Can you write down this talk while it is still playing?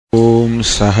ॐ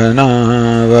सहना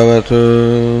भवतु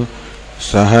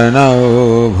सहनौ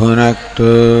भुनक्तु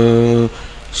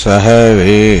सह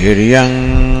वीर्यं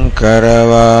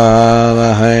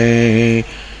करवावहै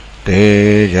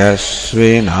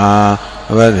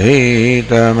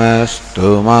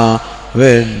तेजस्विनावधीतमस्तु मा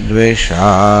विद्विषावहै।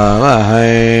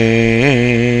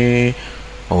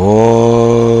 ॐ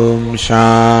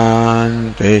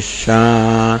शान्ति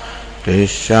शान्ति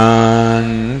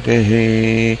शान्तिः।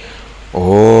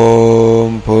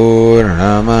 ॐ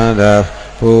पूर्णमदः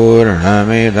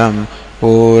पूर्णमिदं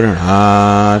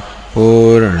पूर्णात्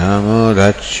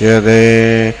पूर्णमुदच्यते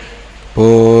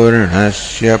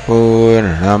पूर्णस्य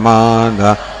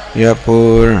पूर्णमादाय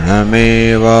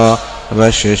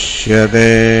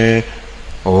पूर्णमेवावशिष्यते।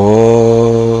 ॐ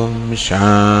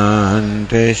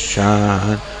शान्ति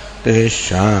शान्ति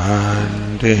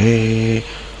शान्तिः।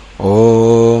 ॐ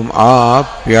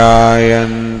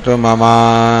आप्यायन्तु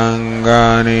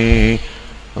ममाङ्गानि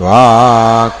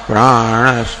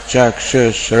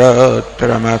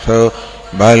वाक्प्राणश्चक्षुश्रोत्रमथो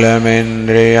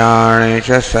बलमिन्द्रियाणि च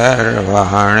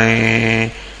सर्वाणि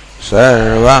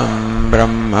सर्वं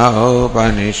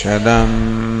ब्रह्मोपनिषदं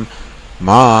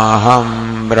माहं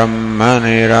ब्रह्म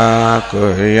निराकुर्याम्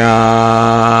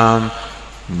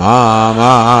मा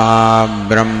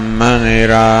ब्रह्म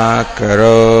निराकरोत्।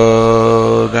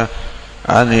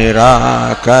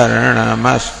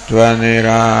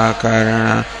 अनिराकरणमस्त्वनिराकरण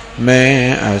मे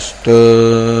अस्तु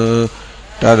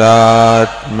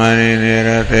तदात्मनि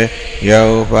निरते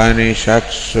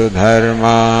यौपनिषत्सु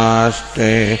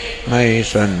धर्मास्ते मयि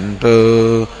सन्तु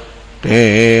ते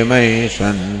मयि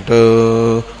सन्तु।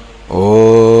 ॐ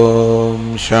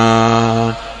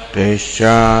शान्ति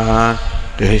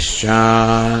शान्ति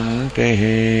शान्तिः।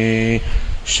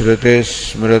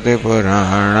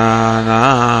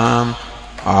 श्रुतिस्मृतिपुराणानाम्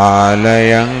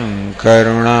आलयं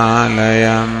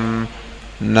करुणालयं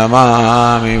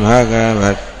नमामि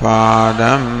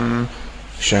भगवत्पादं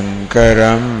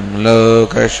शङ्करं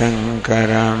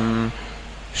लोकशङ्करं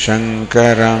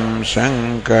शङ्करं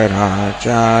शङ्कराचार्यं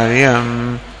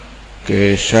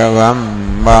केशवं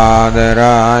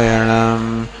बादरायणं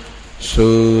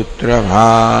सूत्रभाष्यकृतौ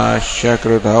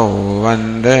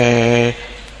वन्दे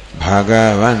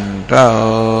भगवन्तौ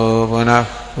पुनः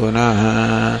पुनः।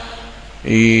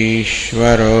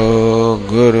 ईश्वरो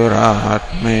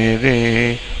गुरुरात्मेति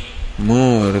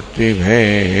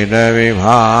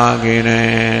मूर्तिभेदविभागिने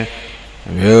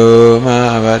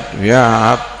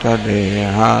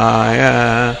व्योमवद्व्याप्तदेहाय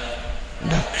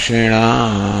दक्षिणामूर्तये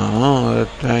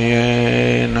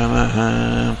नमः।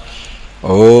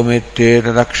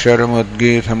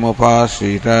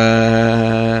 ओमित्येतदक्षरमुद्गीतमुपासीत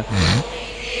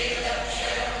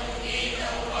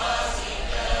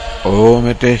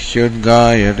ओमिति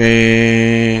ह्युद्गायते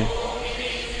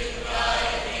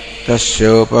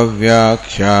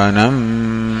तस्योपव्याख्यानम्।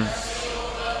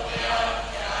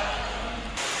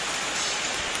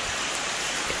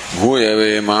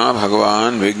 भूयवे मा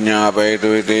भगवान् विज्ञापयतु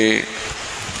इति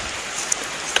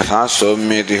तथा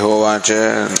सौम्येति होवाच।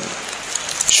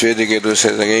 Shvetaketu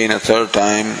says again a third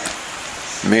time,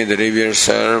 may the revered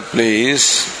sir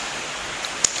please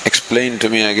explain to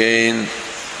me again.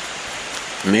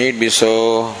 May it be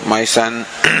so, my son.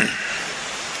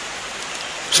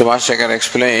 So Bhashyakara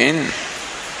explained.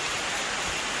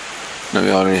 No,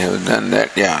 we already have done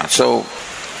that. Yeah. So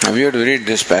we have to read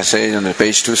this passage on the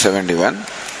page 271.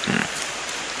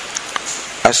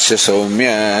 Asya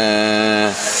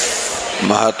saumya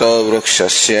mahato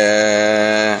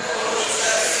vrukshasya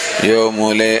yo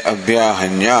mule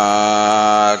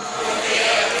abhyahanyat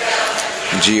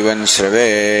jivan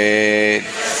sravet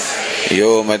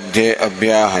यो मध्ये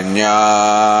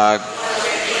अभ्याहन्यात्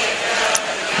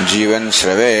जीवन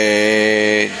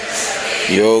स्रवेत्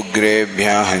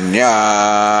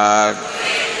योऽग्रेभ्याहन्यात्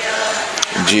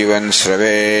जीवन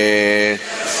स्रवेत्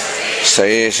स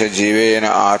एष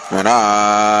जीवेन आत्मना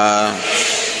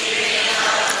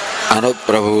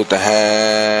अनुप्रभूतः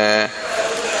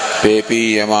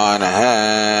पेपीयमानः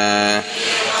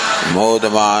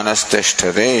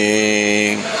मोदमानस्तिष्ठते।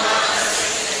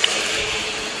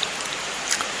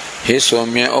 He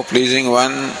Somya, O pleasing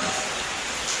one,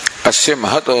 Asya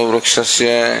Mahato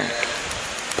Vrukshasya,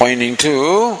 pointing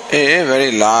to a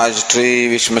very large tree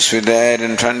which must be there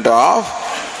in front of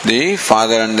the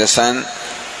father and the son.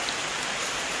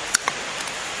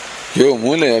 Yo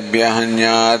Mule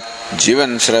Abhyahanyat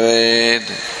Jivan Sravet.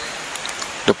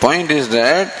 The point is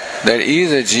that there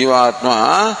is a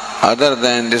Jivatma other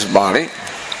than this body,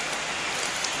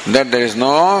 that there is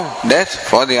no death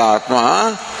for the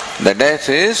Atma. The death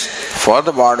is for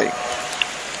the body.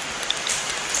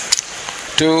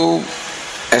 To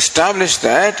establish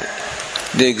that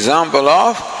the example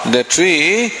of the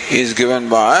tree is given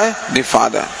by the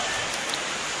father.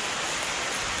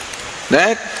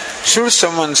 That should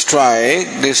someone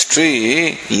strike this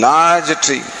tree, large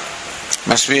tree,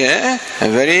 must be a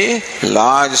very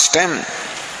large stem.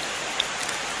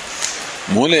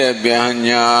 Mule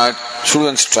abhyahanyat, should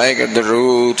one strike at the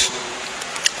root,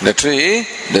 the tree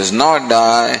does not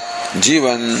die,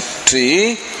 Jivan,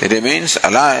 tree remains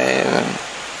alive.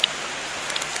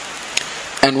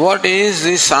 And what is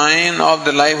the sign of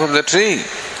the life of the tree?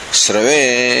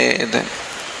 Sraved.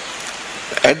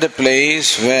 At the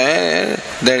place where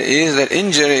there is that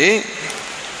injury,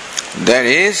 there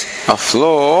is a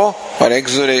flow or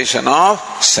exudation of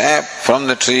sap from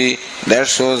the tree. That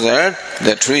shows that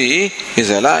the tree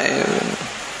is alive.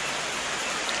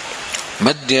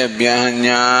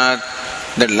 Madhyabhyahanyat,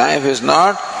 that life is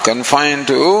not confined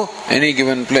to any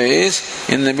given place,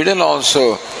 in the middle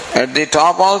also, at the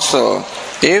top also.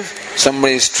 If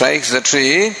somebody strikes the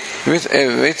tree with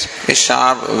a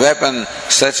sharp weapon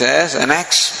such as an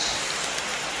axe,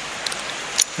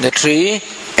 the tree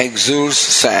exudes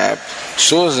sap,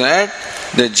 shows that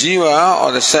the jiva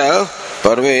or the self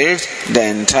pervades the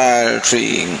entire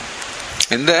tree.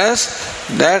 And thus,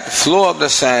 that flow of the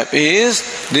sap is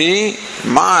the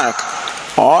mark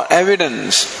or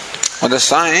evidence or the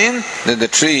sign that the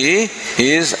tree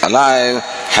is alive,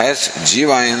 has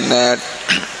jiva in that.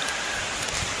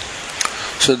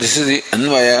 So this is the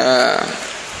Anvaya.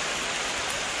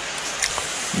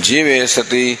 Jive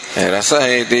sati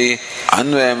rasaheti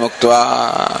Anvaya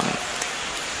muktva.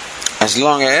 As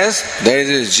long as there is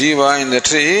a jiva in the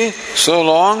tree, so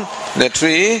long the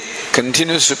tree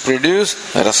continues to produce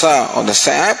rasa or the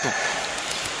sap.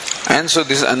 And so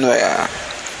this is Anvaya.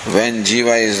 When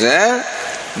jiva is there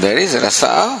is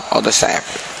rasa or the sap.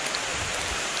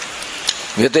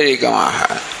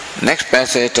 Vyatirikamaha. Next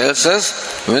passage tells us,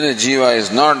 when the jiva is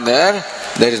not there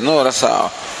is no rasa.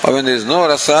 Or when there is no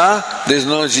rasa, there is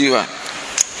no jiva.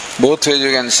 Both ways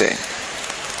you can say.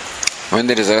 When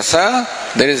there is rasa,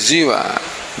 there is jiva.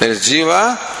 There is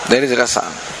jiva, there is rasa.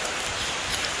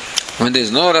 When there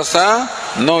is no rasa,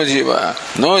 no jiva.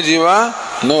 No jiva,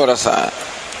 no rasa.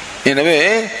 In a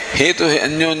way, hetu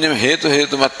anyonyam hetu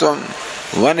hetumatvam.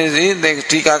 One is the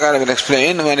Tikakara will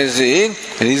explain, one is the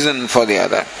reason for the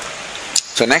other.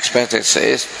 So next passage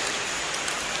says,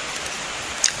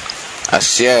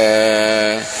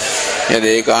 Asya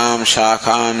yadekam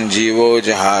shakham jivo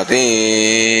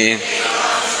jahate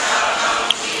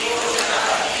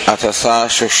athasa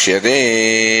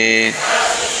shushyate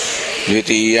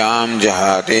dvitiyam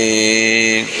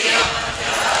jahate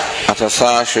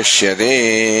athasa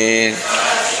shushyate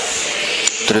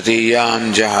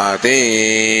tritiyam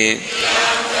jahate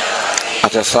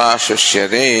athasa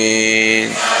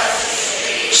shushyate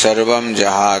sarvam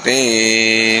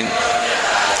jahate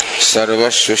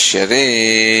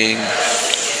sarvashusyate.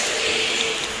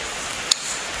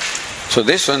 So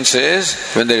this one says,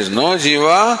 when there is no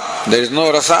jiva, there is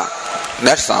no rasa.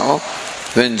 That's how.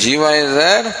 When jiva is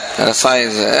there, rasa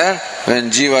is there.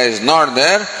 When jiva is not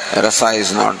there, rasa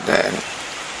is not there.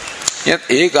 Yat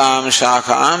ekam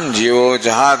shakham jivo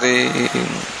jahate.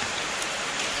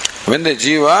 When the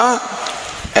jiva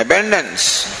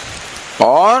abandons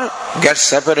or gets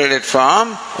separated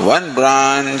from one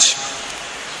branch,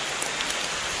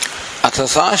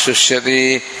 athasa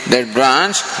shushyati, that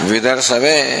branch withers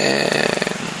away.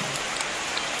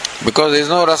 Because there is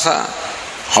no rasa.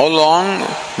 How long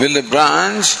will the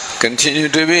branch continue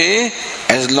to be?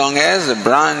 As long as the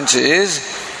branch is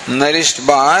nourished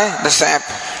by the sap.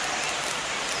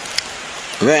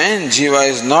 When jiva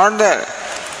is not there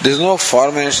is no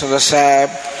formation of the sap,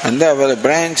 and therefore the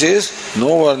branch is no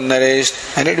more nourished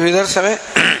and it withers away.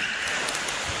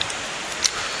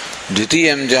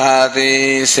 Dvitiyam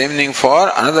jahati, same thing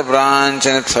for another branch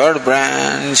and a third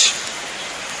branch.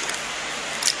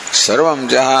 Sarvam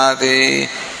jahati,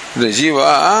 the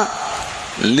jiva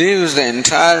leaves the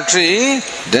entire tree,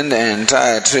 then the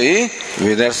entire tree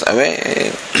withers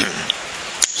away.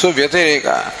 So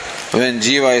vyatireka, when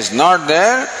jiva is not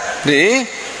there, the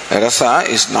rasa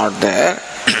is not there.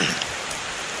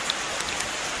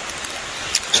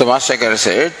 So Bhashyakara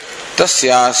said,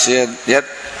 Tasyasya yat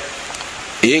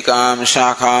ekam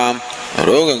shakham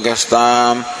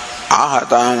rogagastam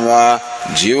ahatam va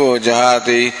jivo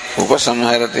jahati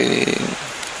upasamharati.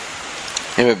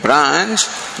 If a branch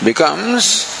becomes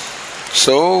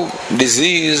so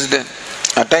diseased,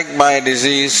 attacked by a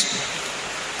disease,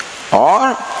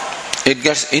 or it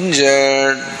gets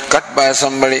injured, cut by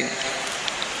somebody,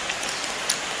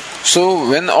 so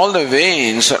when all the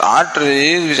veins or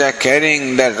arteries which are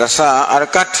carrying that rasa are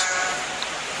cut,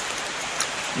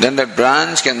 then that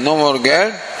branch can no more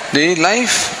get the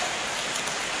life.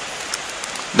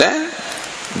 Then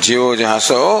jivo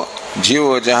jahaso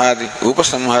jivo jahati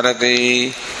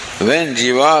upasamharati. When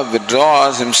jiva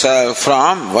withdraws himself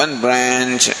from one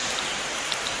branch,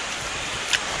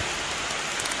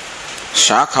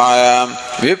 shakhayam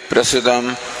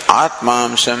viprasudam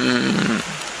atmamsam.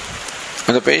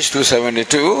 On the page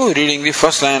 272, reading the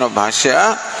first line of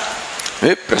Bhashya,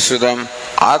 viprasudam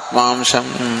atmamsam.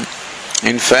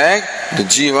 In fact, the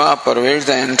jiva pervades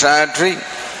the entire tree.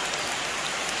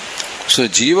 So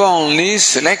jiva only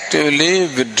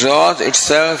selectively withdraws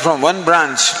itself from one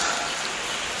branch.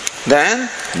 Then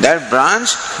that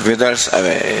branch withers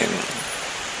away.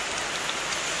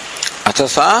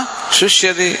 Athasa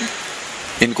shushyati.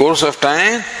 In course of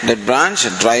time, that branch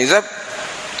dries up.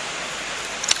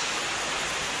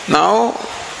 Now,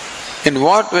 in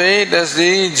what way does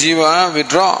the jiva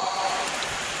withdraw?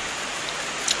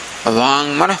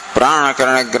 Vang manah prana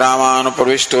karana gramanu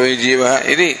pravishto hi jiva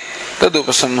iti tad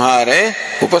upasamhare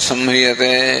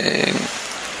upasamhriyate.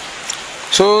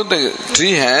 So the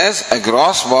tree has a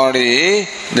gross body,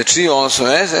 the tree also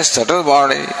has a subtle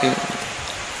body.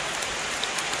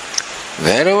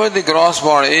 Wherever the gross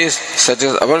body is, such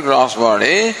as our gross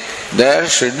body, there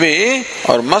should be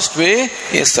or must be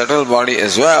a subtle body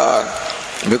as well.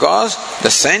 Because the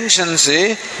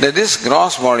sentiency that this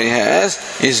gross body has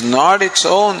is not its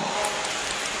own.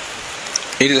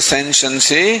 It is a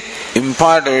sentiency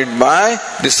imparted by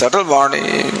the subtle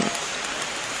body.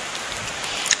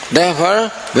 Therefore,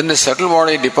 when the subtle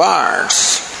body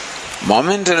departs,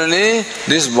 momentarily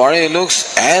this body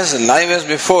looks as alive as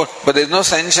before, but there is no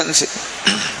sentiency.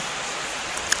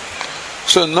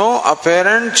 So no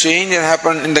apparent change has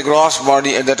happened in the gross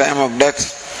body at the time of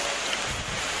death.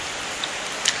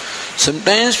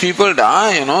 Sometimes people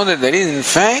die, that there is in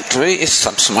fact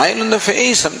some smile on the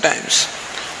face sometimes,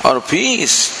 or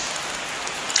peace.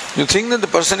 You think that the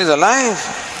person is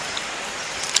alive.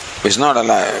 Is not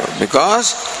alive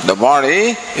because the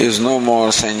body is no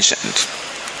more sentient.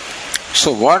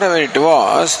 So whatever it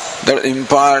was that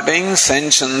imparting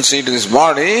sentiency to this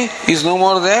body is no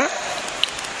more there.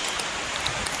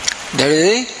 That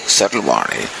is a subtle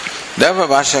body. Therefore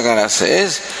Bhashyakara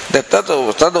says that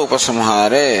tada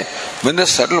upasamhare, when the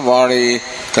subtle body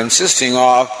consisting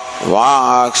of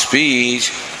vak,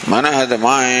 speech, manah, the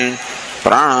mind,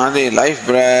 prana, the life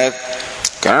breath,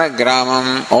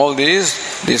 karanagramam, all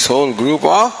this whole group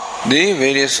of the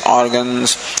various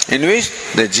organs in which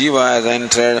the jiva has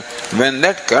entered, when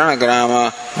that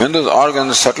karanagrama, when those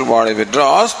organs, subtle body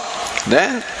withdraws,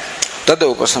 then tada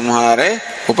upasamhare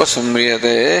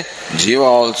upasamriyate, jiva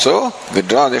also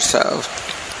withdraws itself.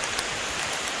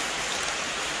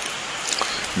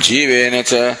 Jivena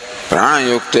cha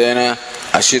pranayuktena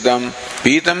ashitam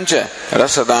pitam cha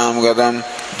rasadam gadam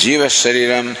jiva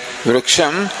shariram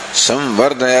vruksham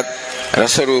samvardayat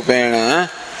rasarupena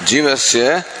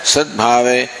jivasya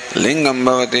sadbhave lingam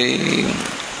bhavati.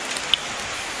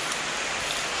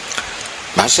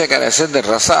 Bhashyakara said the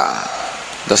rasa,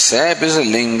 the sap is a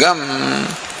lingam,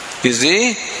 is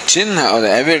the chinna or the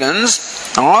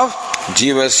evidence of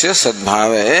jivasya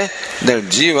sadbhave, that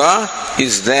jiva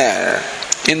is there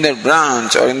in that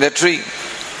branch or in that tree.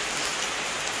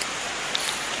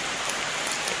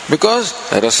 Because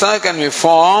rasa can be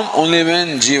formed only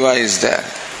when jiva is there.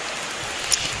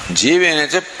 Jivena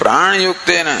cha prana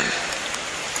yuktena.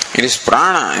 It is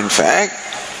prana, in fact,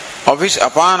 of which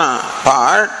apana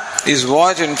part is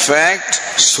what in fact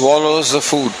swallows the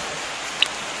food.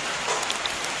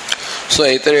 So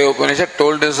Aitareya Upanishad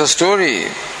told us a story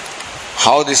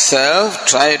how the self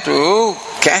tried to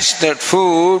catch that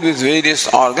food with various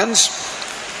organs,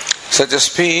 such as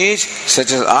speech,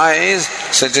 such as eyes,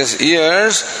 such as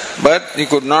ears, but he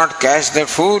could not catch that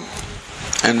food.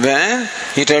 And when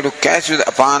he tried to catch with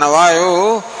apana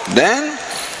vayu, then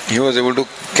he was able to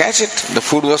catch it. The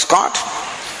food was caught.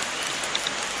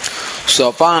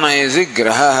 So apana is the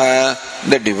graha,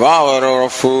 the devourer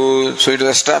of food. So it is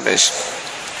established.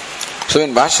 So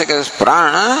when Bhashyakara says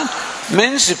prana,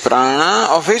 means the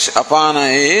prana of which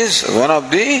apana is one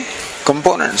of the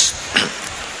components.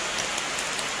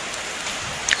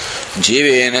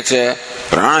 Jivena cha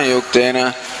prana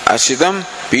yuktena ashitam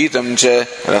pitam cha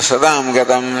rasadam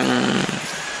gatam.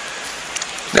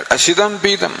 That ashitam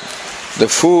pitam, the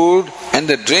food and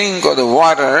the drink or the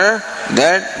water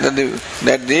that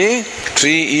the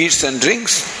tree eats and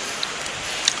drinks.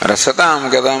 Rasadam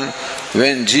gatam,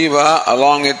 when jiva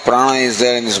along with prana is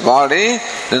there in his body,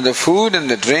 then the food and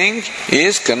the drink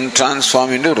is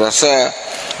transformed into rasa.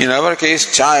 In our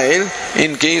case, child.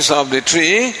 In case of the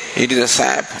tree, it is a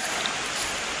sap.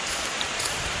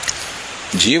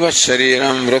 Jiva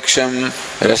Shariram Vriksham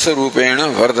Rasa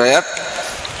Rupena Vardayat.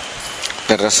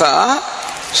 The rasa,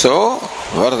 so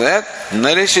Vardayat,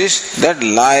 nourishes that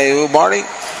live body.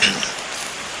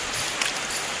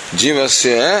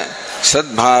 Jivasya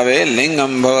Sadbhave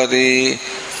Lingam Bhavati.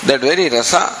 That very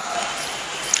rasa,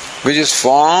 which is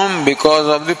formed because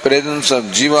of the presence of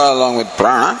Jiva along with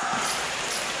Prana,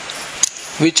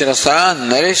 which rasa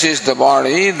nourishes the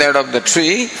body, that of the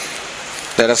tree,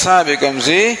 the rasa becomes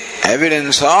the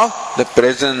evidence of the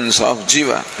presence of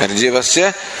Jiva. That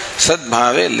Jivasya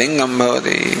Sadbhave Lingam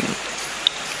Bhavati.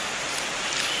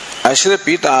 Ashra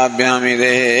Pitabhyami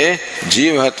Dehe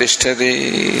Jiva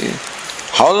Tishtati.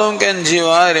 How long can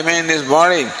Jiva remain in this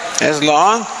body? As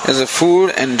long as the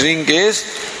food and drink is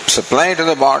supplied to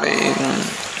the body.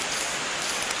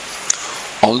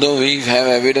 Although we have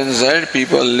evidence that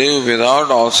people live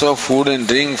without also food and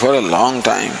drink for a long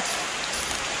time.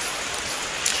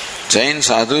 Jain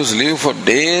sadhus live for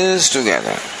days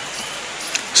together.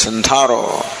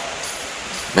 Santharo,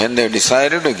 when they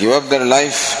decided to give up their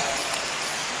life,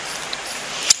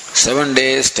 7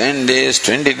 days, 10 days,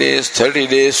 20 days, 30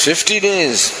 days, 50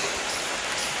 days.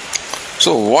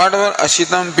 So whatever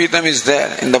ashitam pitam is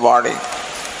there in the body,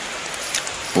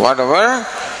 whatever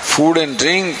food and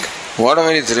drink,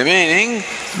 whatever is remaining,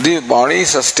 the body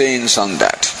sustains on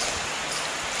that.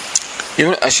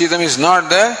 Even ashitam is not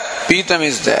there, pitam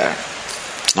is there.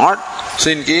 Not? So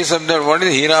in case of that, what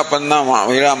is Hira Panna,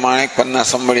 Hira Manik Panna,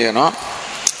 somebody,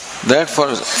 that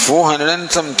for 400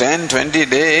 and some 10, 20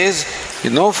 days,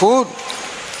 no food.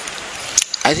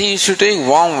 I think you should take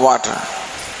warm water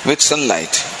with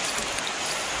sunlight.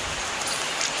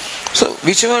 So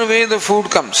whichever way the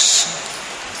food comes,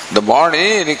 the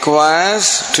body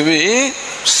requires to be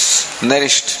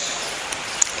nourished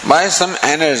by some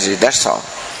energy, that's all.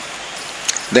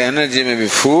 The energy may be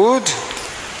food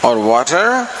or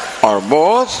water or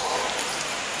both.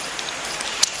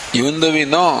 Even though we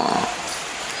know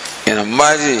in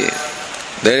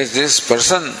Ambaji there is this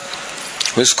person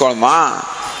who is called Ma,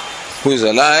 who is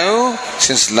alive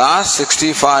since last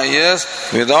 65 years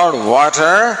without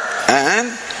water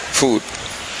and food.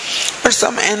 But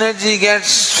some energy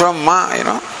gets from Ma,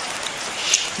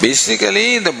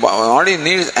 Basically the body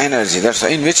needs energy, that's why,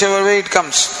 in whichever way it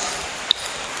comes.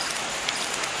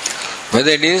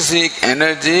 Whether it is the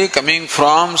energy coming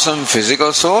from some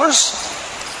physical source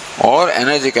or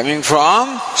energy coming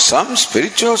from some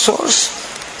spiritual source.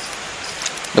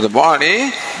 But the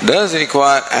body does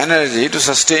require energy to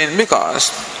sustain,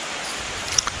 because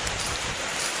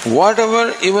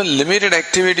whatever even limited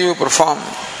activity you perform,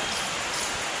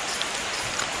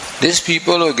 these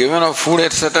people who are given of food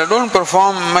etc. don't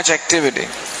perform much activity.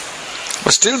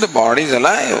 But still the body is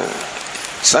alive.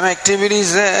 Some activity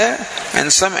is there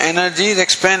and some energy is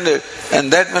expended,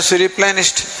 and that must be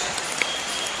replenished.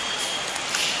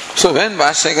 So when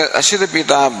Bhashyakara Ashita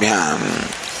Pitabhyam,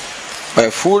 by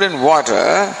food and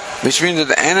water, which means that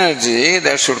the energy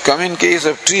that should come in case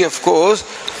of tree, of course,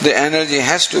 the energy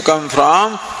has to come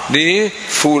from the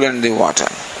food and the water.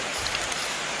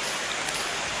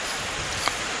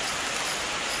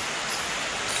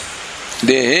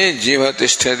 Dehe jiva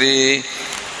tishtati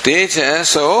techa,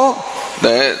 so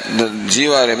the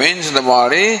jiva remains in the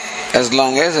body as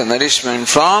long as the nourishment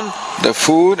from the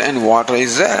food and water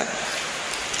is there.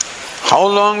 How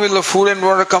long will the food and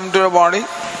water come to the body?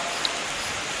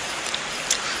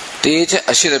 Techa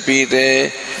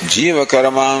ashidapite jiva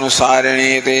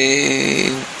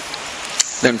karmanusaryanete.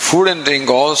 Then food and drink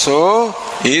also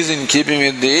is in keeping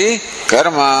with the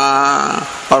karma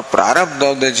or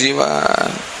prarabdha of the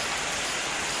jiva.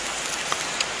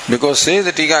 Because says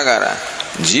the Tikakara,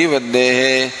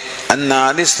 jivadehe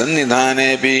annadi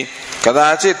sannidhanepi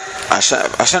kadachit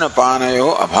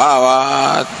asanapanayo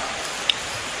abhavat.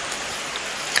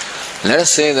 Let us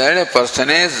say that a person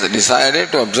has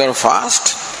decided to observe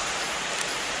fast.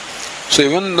 So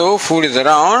even though food is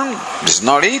around, does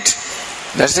not eat.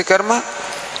 That's the karma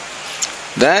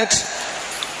that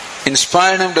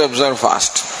inspired him to observe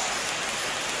fast.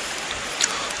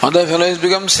 Other fellow has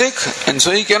become sick and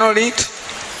so he cannot eat.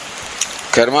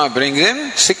 Karma brings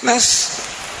him sickness.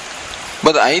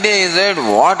 But the idea is that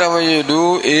whatever you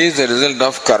do is the result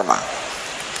of karma.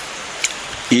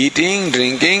 Eating,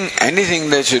 drinking, anything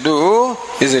that you do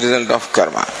is a result of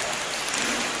karma.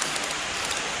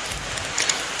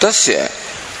 Tasya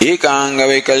ekanga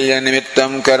vaikalya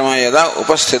nimittam karma yada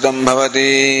upasthitam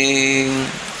bhavati.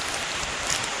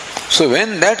 So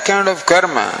when that kind of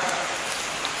karma,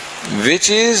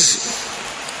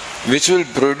 which will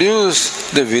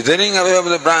produce the withering away of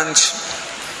the branch.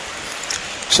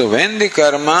 So when the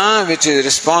karma which is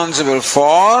responsible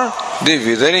for the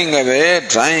withering away,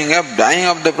 drying up, dying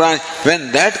of the branch,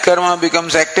 when that karma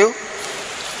becomes active?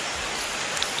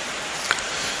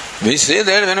 We say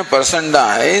that when a person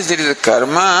dies, it is a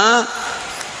karma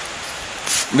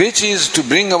which is to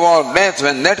bring about death.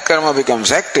 When that karma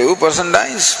becomes active, person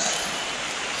dies.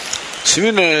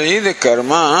 Similarly, the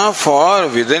karma for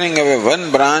withering away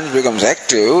one branch becomes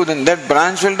active, then that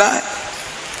branch will die.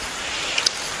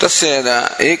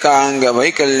 Tasyada ekanga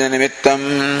vaikalya nimittam.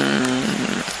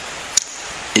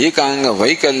 Ekanga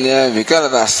vaikalya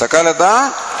vikalata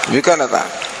sakalata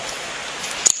vikalata.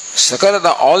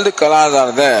 Sakalata, all the kalas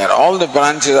are there, all the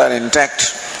branches are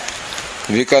intact.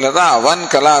 Vikalata, one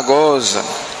kala goes.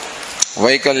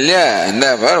 Vaikalya,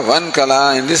 never one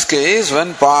kala, in this case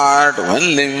one part,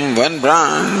 one limb, one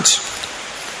branch.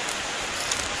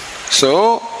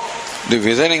 So, the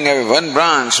withering of one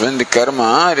branch, when the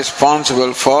karma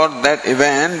responsible for that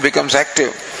event becomes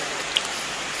active.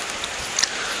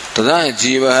 Tada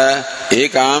jiva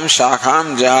ekam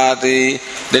shakham jahati.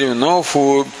 There is no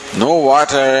food, no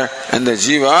water, and the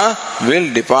jiva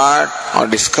will depart or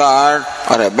discard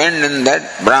or abandon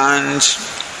that branch.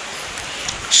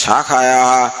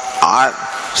 Shakhaya,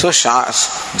 so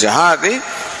jahati,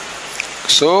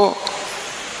 so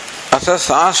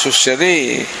asasa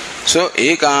shusyati. So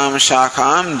ekam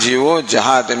shakham jivo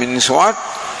jahati means what?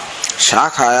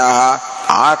 Shakhaya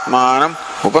atmanam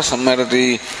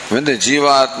upasammarati. When the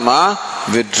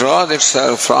jivatma withdraws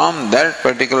itself from that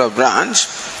particular branch,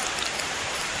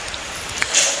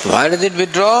 why does it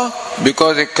withdraw?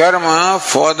 Because the karma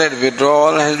for that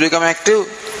withdrawal has become active.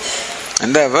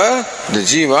 And therefore, the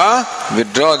jiva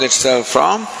withdraws itself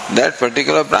from that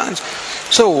particular branch.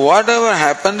 So whatever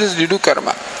happens is due to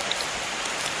karma.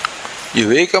 You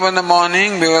wake up in the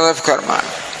morning because of karma.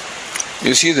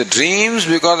 You see the dreams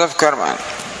because of karma.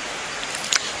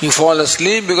 You fall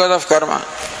asleep because of karma.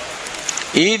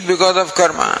 Eat because of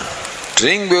karma.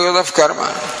 Drink because of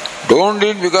karma. Don't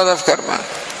eat because of karma.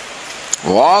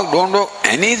 Walk, don't walk.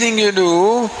 Anything you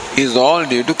do is all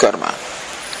due to karma.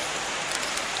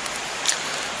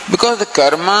 Because the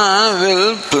karma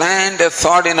will plant a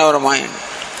thought in our mind.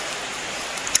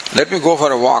 Let me go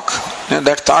for a walk. And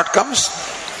that thought comes.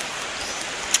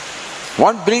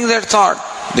 What brings that thought?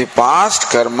 The past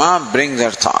karma brings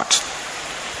that thought.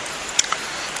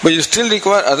 But you still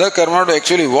require other karma to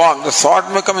actually walk. The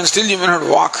thought may come and still you may not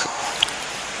walk.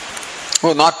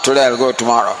 Oh, not today, I'll go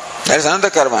tomorrow. That is another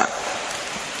karma.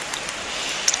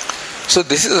 So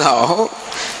this is how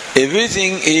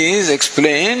everything is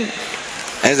explained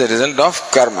as a result of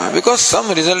karma. Because some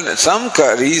reason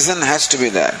has to be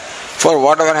there for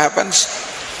whatever happens.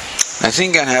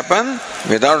 Nothing can happen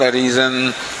without a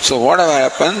reason. So whatever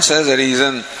happens has a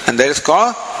reason, and that is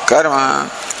called karma.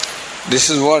 This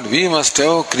is what we must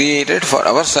have created for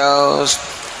ourselves.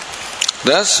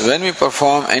 Thus, when we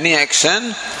perform any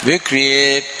action, we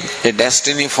create a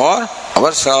destiny for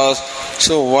ourselves.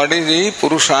 So what is the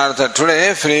Purushartha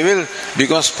today? Free will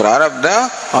becomes prarabdha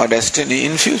or destiny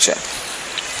in future.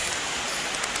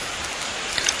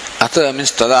 Atha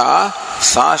means tada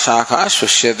sa shakha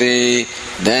shushyati.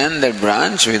 Then that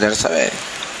branch withers away.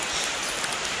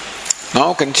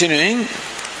 Now continuing,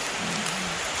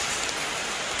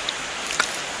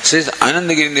 says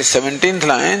Anandagiri in the 17th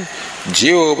line,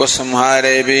 Jiva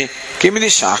upasamharebi kimidi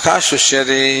shakha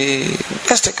shushyati.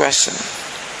 Just a question.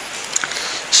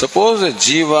 Suppose a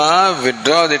jiva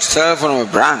withdraws itself from a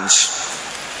branch.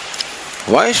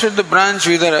 Why should the branch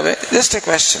wither away? Just a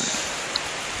question.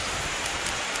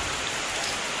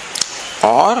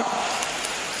 Or,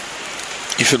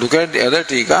 if you look at the other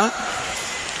tika,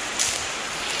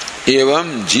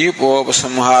 evam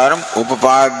jivopasamharam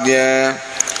upapadya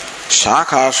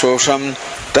shakha shosham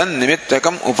tan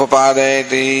nimittakam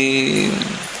upapadayati.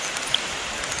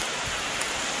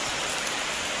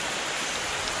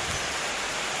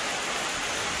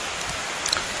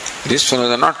 These fellows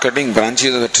are not cutting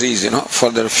branches of the trees, for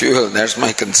their fuel. That's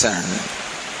my concern.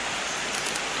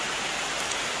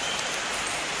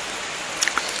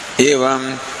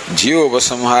 Evam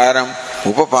jivopasamharam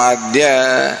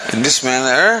upapadya. In this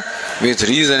manner, with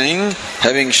reasoning,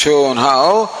 having shown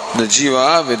how the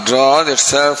jiva withdraws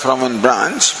itself from one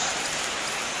branch,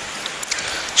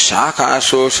 shakha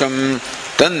shosham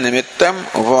tan nimittam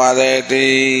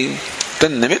upapadayati.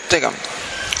 Tan nimittakam.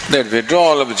 That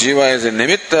withdrawal of jiva is a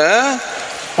nimitta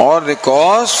or the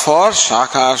cause for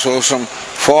shakha shosham,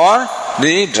 for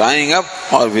the drying up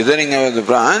or withering away of the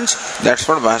branch. That's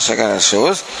what Bhashyakara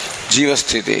shows. Jiva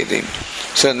sthiti iti.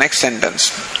 So next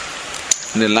sentence,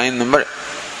 in the line number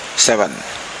 7.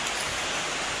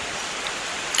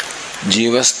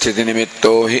 Jiva sthiti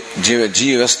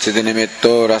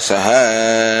nimitto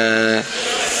rasaha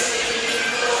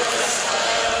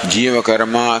जीव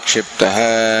कर्मा क्षिप्तः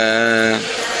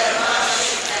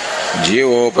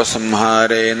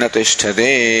जीवोपसंहारे न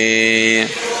तिष्ठते.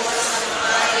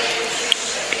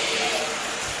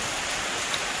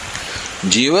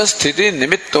 जीव स्थिति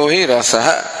निमित्तो ही रसः.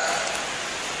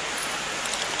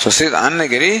 सुसित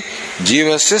अन्नगिरी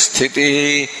जीवस्य स्थिति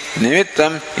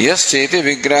निमित्तम यस्येति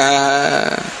विग्रह.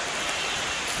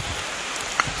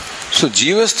 So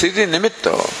jiva sthiti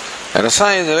nimitto.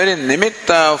 Rasa is a very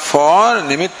nimitta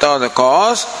of the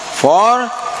cause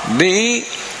for the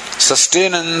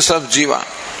sustenance of jiva.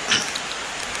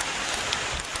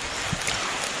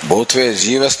 Both ways,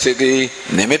 jiva sthiti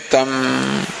nimittam.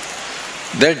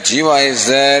 That jiva is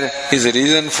there is a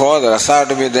reason for the rasa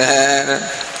to be there.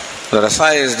 The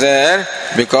rasa is there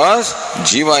because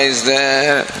jiva is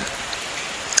there.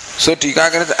 So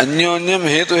Tikakara says anyonyam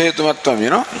hetu hetumatvam, you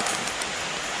know.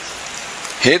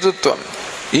 Hetutvam.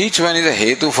 Each one is a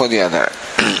hetu for the other.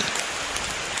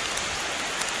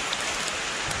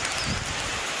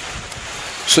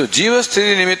 So jiva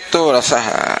sthiti nimitto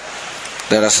rasaha.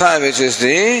 The rasa which is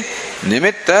the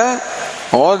nimitta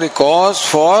or the cause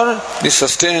for the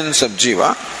sustenance of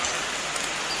jiva.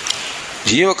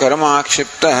 Jiva karma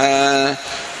akshiptaha.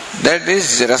 That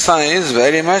is, rasa is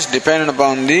very much dependent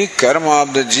upon the karma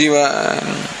of the jiva.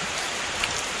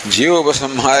 Jiva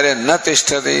upasamhare na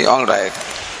tishtati. All right.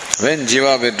 When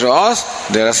jiva withdraws,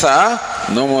 the rasa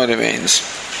no more remains.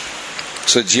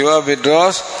 So jiva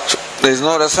withdraws, there is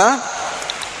no rasa,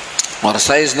 or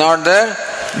rasa is not there,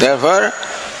 therefore,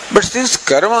 but since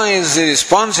karma is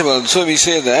responsible, so we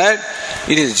say that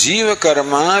it is jiva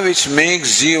karma which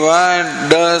makes jiva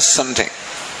do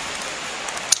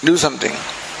something.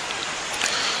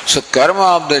 So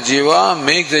karma of the jiva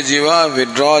makes the jiva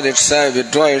withdraw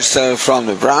itself from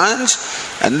the branch,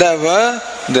 and therefore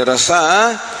the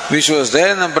rasa which was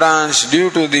there in the branch due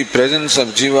to the presence of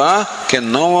jiva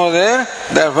can no more there,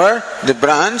 therefore the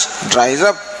branch dries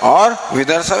up or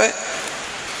withers away.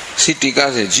 See,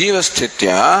 Tika says, jiva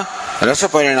sthitya rasa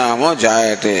parinamo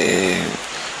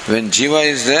jayate. When jiva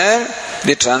is there,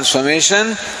 the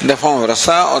transformation in the form of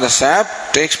rasa or the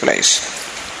sap takes place.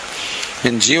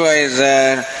 When jiva is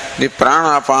there, the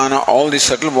prana, apana, all the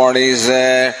subtle body is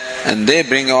there, and they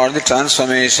bring out the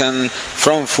transformation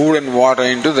from food and water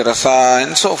into the rasa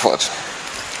and so forth.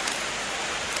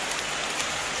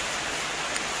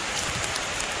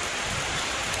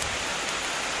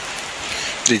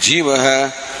 The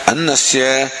jiva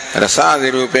annasya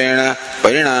rasadirupena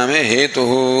pariname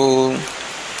hetuhu.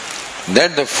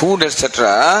 That the food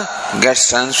etc. gets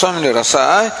transformed into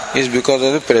rasa is because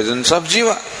of the presence of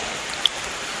jiva.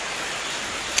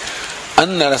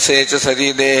 Anna rasecha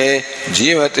saride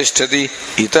jiva tishtati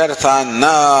itartha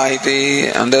na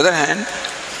iti. On the other hand,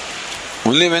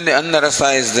 only when the anna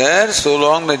rasa is there, so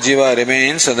long the jiva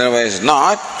remains, otherwise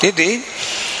not. Iti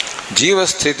jiva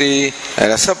sthiti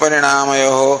rasa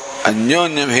parinamayoho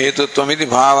anyonyam hetutvam iti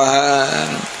bhavaha.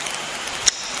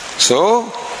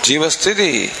 So, jiva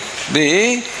sthiti,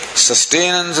 the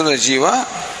sustenance of the jiva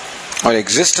or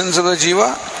existence of the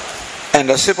jiva, and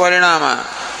rasa parinama,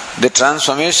 the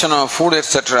transformation of food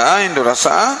etc. into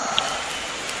rasa,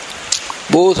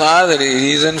 both are the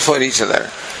reason for each other.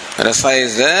 Rasa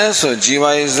is there, so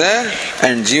jiva is there,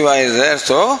 and jiva is there,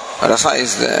 so rasa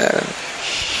is there.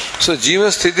 So jiva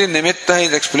sthiti nimitta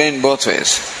is explained both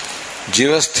ways.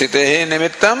 Jiva sthiti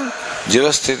nimittam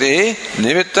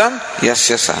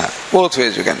yasya saha. Both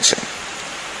ways you can say.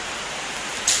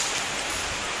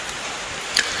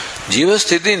 Jiva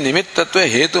sthiti nimittatva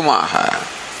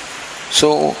hetumaha.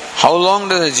 So, how long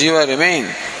does the jiva remain?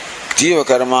 Jiva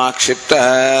karma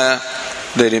kshipta.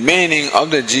 The remaining of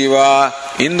the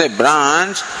jiva in the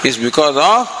branch is because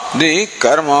of the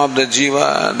karma of the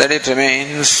jiva that it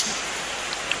remains.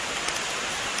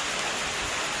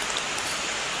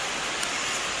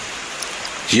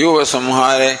 Jiva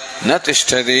samhare na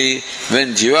tishtati.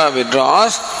 When jiva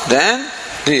withdraws, then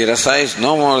the rasa is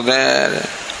no more there.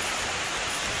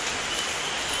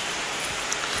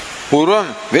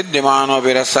 Purvam vidyamano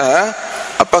virasa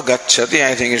apagacchati.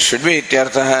 I think it should be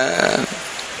ityartha.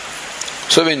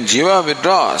 So when jiva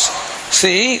withdraws,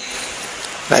 see,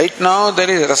 right now there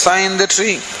is rasa in the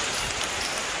tree.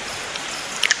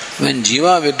 When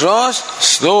jiva withdraws,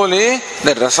 slowly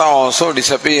the rasa also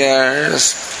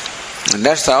disappears. And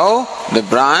that's how the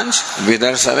branch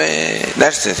withers away.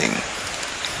 That's the thing.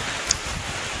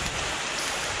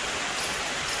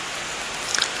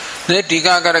 The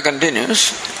Tikakara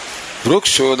continues.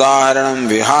 Vrukshodaharanam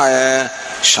vihaya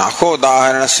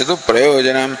shakhodaharanasya tu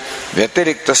prayojanam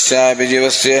vyatiriktasya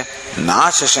vijivasya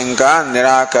nasha shanka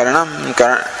nirakaranam.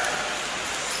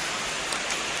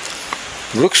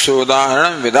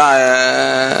 vrukṣodaharanam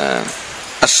vidaya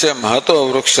asya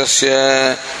mahato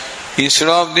vrukṣasya. Instead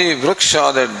of the vriksha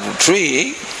or the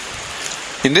tree,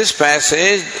 in this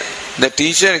passage the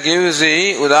teacher gives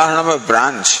the udaharanam of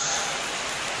branch.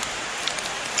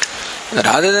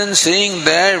 Rather than saying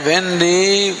that when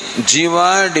the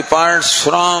jiva departs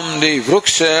from the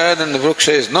vriksha, then the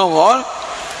vriksha is no more,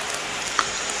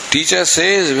 teacher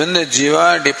says when the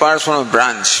jiva departs from a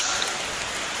branch.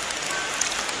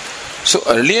 So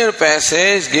earlier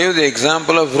passage gave the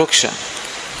example of vriksha.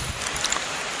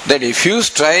 That if you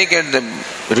strike at the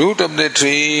root of the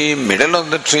tree, middle of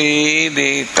the tree,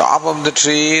 the top of the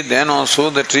tree, then also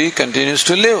the tree continues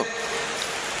to live.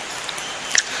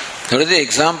 That is the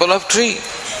example of tree.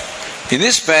 In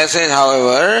this passage,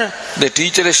 however, the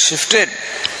teacher has shifted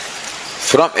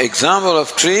from example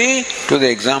of tree to the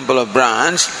example of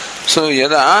branch. So,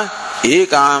 yada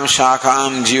ekam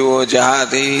shakam jivo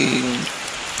jahati.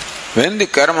 When the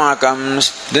karma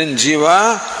comes, then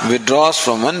jiva withdraws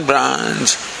from one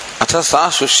branch. Atha sa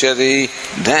sushyati.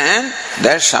 Then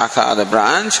that shakha, the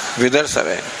branch, withers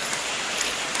away.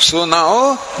 So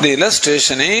now the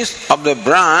illustration is of the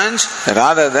branch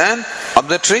rather than of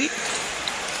the tree.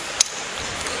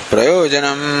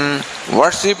 Prayojanam.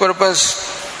 What's the purpose?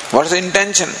 What's the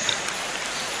intention?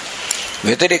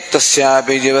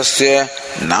 Vyatiriktasyapi jivasya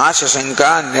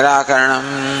nashasanka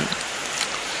nirakaranam.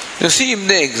 You see, if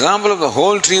the example of the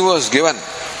whole tree was given,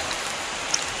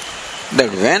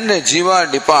 that when the jiva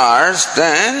departs,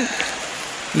 then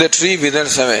the tree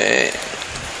withers away.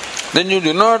 Then you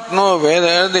do not know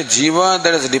whether the jiva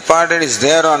that has departed is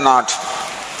there or not.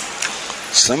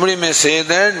 Somebody may say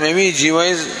that maybe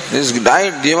jiva is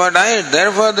died, jiva died,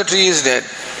 therefore the tree is dead.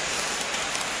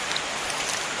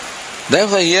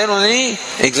 Therefore here only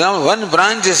example, one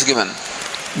branch is given.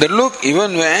 That look,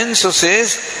 even when, so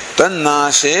says,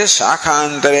 tannashe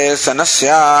shakhantare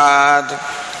sanasyad.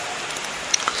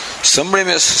 Somebody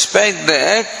may suspect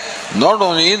that not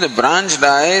only the branch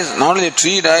dies, not only the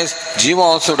tree dies, jiva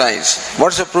also dies.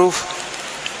 What's the proof?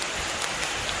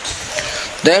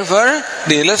 Therefore,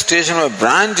 the illustration of a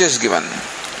branch is given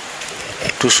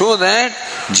to show that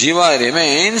jiva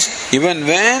remains even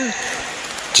when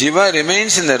jiva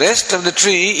remains in the rest of the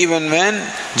tree, even when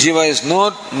jiva is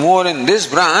not more in this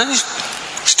branch,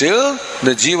 still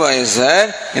the jiva is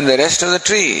there in the rest of the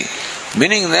tree.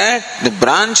 Meaning that the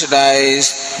branch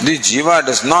dies, the jiva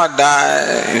does not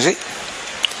die. You see?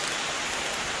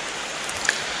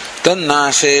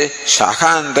 Tannashe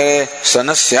shakhantare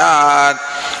sanasyat.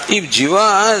 If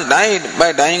jiva died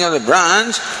by dying of the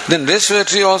branch, then rest of the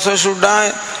tree also should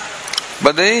die.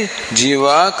 But the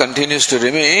jiva continues to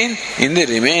remain in the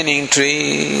remaining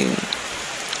tree.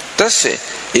 Tasya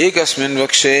ekasmin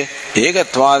vakshe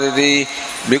ekatvaditi,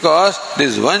 because there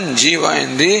is one jiva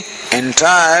in the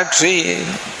entire tree.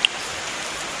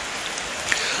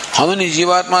 How many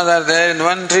jivatmas are there in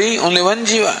one tree? Only one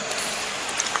jiva.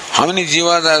 How many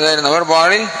jivas are there in our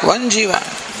body? One jiva.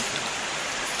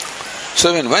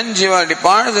 So when one jiva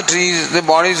departs, the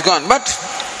body is gone. But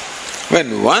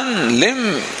when one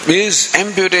limb is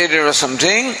amputated or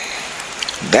something,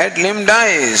 that limb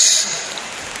dies.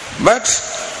 But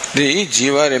the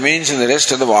jiva remains in the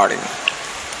rest of the body.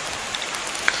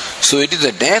 So it is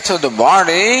the death of the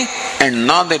body and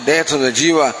not the death of the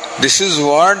jiva. This is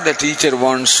what the teacher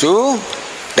wants to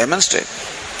demonstrate.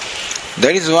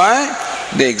 That is why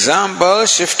the example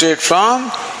shifted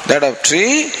from that of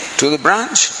tree to the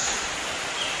branch.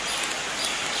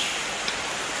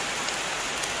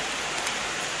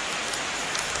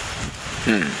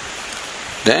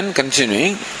 Then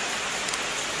continuing.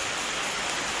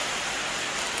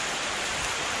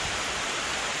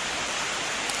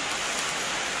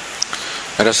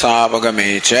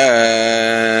 Rasavagame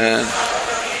cha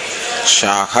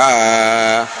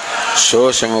shakha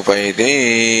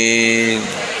shoshamupayate.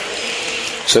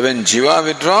 So when jiva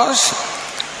withdraws,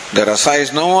 the rasa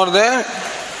is no more there.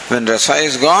 When rasa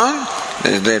is gone,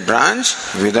 the branch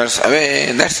withers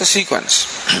away. That's the sequence.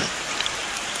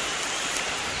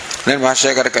 Then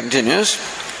Bhashyakara continues.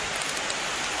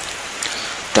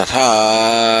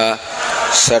 Tatha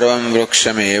sarvam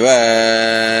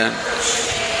vrukshameva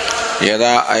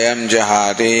yada ayam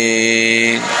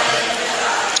jahati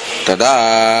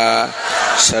tada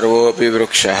sarvopi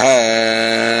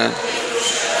vrukshaha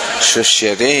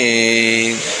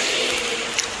shushyate.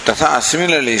 Tatha,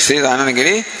 similarly says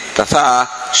Anandagiri, tatha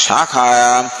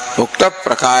shakhayam ukta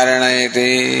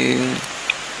prakaranayate.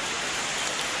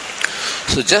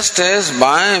 So just as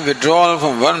by withdrawal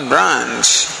from one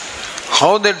branch,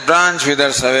 how that branch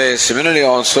withers away, similarly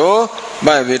also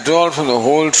by withdrawal from the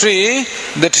whole tree,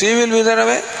 the tree will wither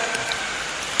away.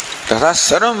 Tatha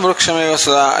sarvam vruksham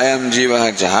sada ayam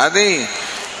jiva jahati.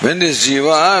 When this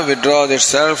jiva withdraws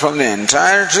itself from the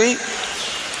entire tree,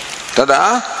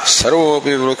 tada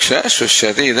sarvopi vruksha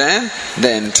shushyati, then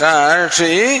the entire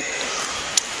tree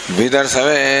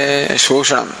vidarsave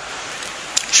shoshanam,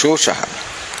 shoshaha.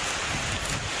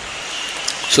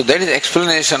 So that is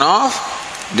explanation of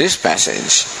this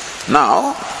passage.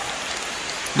 Now,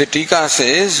 the Tika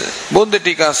says, both the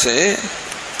Tika say,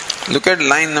 look at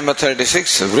line number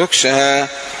 36, Vruksha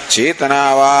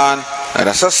Chetanavan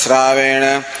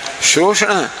Rasasravena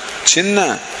Shoshana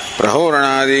Chinna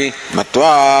Prahoranadi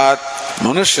Matvat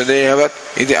Manusya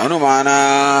Dehavat Iti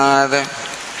Anumanad.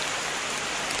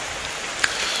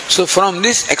 So from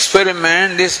this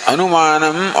experiment, this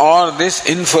Anumanam or this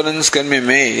inference can be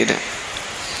made.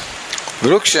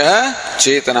 Vruksha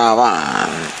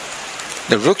Chetanavan.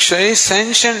 The Vruksha is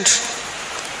sentient,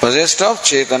 possessed of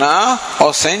Chetana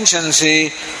or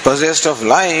sentiency, possessed of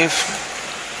life.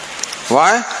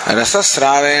 Why?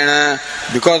 Rasasravena,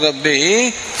 because of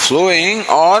the flowing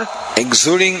or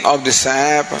exuding of the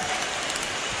sap.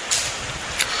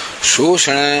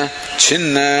 Shoshana,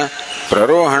 Chinna,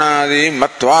 Prarohanadi,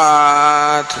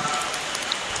 Matvat.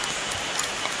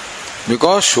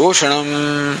 Because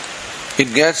Shoshanam,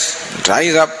 it gets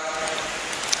dries up.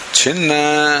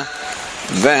 Chinna,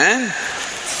 when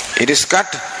it is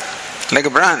cut like a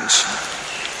branch.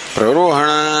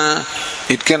 Prarohana,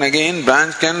 it can again,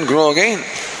 branch can grow again.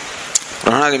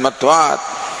 Prahanadi matvat.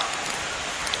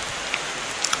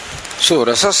 So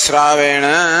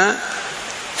rasasravena,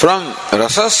 from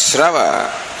rasasrava,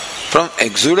 from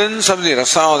exudance of the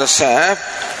rasa or the sap,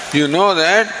 you know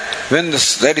that when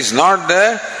that is not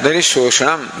there, there is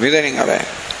shoshanam, withering away.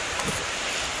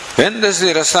 When does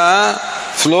the rasa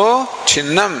flow?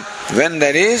 Chinnam, when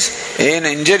there is an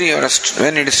injury or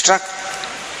when it is struck.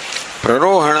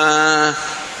 Prarohana,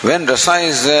 when rasa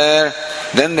is there,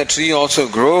 then the tree also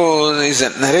grows, is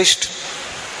nourished.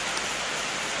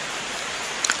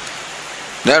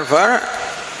 Therefore,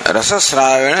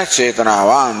 rasasravena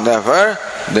chetanavan, therefore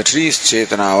the tree is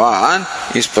chetanavan,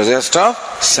 is possessed of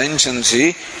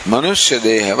sentiency, manusya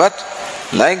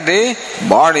dehavat, like the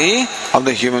body of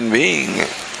the human being.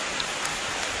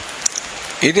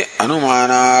 Iti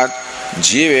anumanat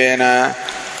jivena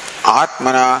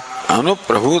atmana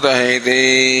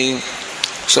anuprabhutaheti.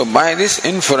 So by this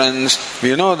inference,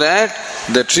 we know that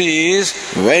the tree is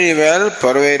very well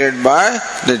pervaded by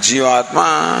the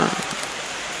jivatma.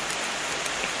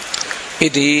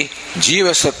 Iti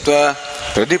jiva sattva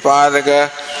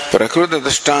pratipadaka prakruta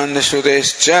drishtanta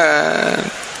shrutescha.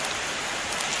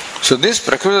 So this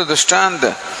prakruta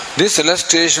drishtanta, this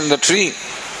illustration of the tree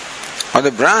or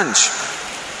the branch,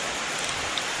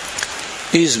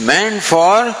 is meant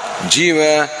for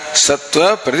jiva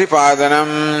sattva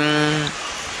pratipadanam,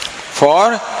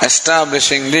 for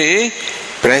establishing the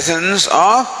presence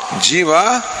of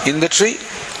jiva in the tree.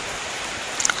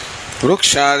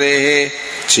 Vrukshadehe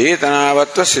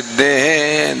chetanavatva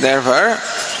siddhehe. Therefore,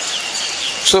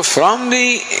 so from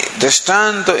the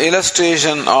drishtanta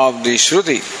illustration of the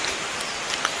Shruti,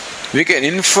 we can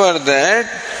infer that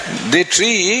the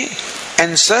tree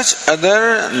and such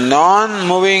other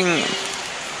non-moving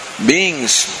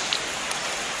beings,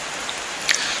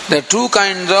 there are two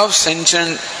kinds of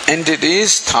sentient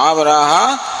entities,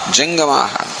 thavaraha,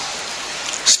 jangamaha,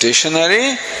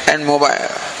 stationary and mobile.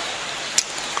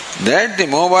 That the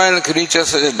mobile creatures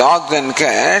such as dogs and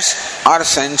cats are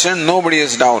sentient, nobody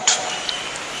has doubt.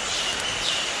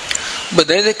 But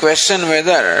there is a question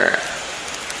whether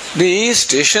the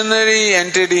stationary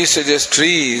entities such as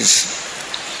trees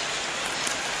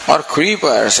or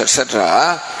creepers,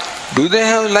 etc., do they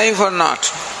have life or not?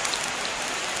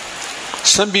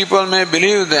 Some people may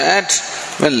believe that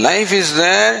when life is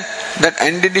there, that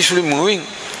entity should be moving.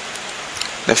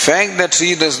 The fact that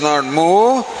tree does not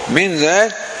move means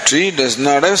that tree does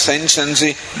not have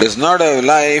sentiency, does not have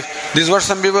life. This is what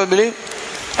some people believe.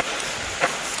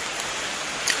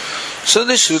 So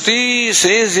the Shruti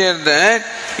says here that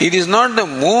it is not the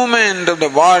movement of the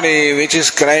body which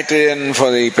is criterion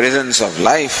for the presence of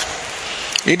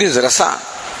life. It is rasa.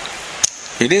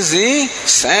 It is the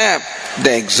sap,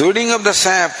 the exuding of the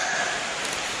sap,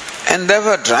 and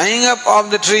therefore drying up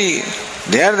of the tree.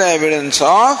 They are the evidence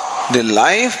of the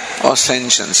life or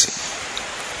sentiency.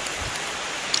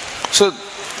 So,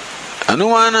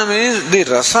 Anumanam is,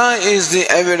 the rasa is the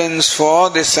evidence for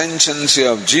the sentiency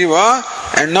of jiva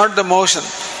and not the motion.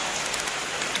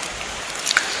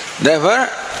 Therefore,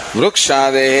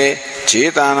 vrukshadehe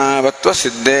chetanavatva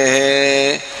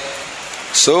siddhehe.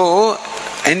 So,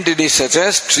 entities such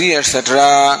as tree,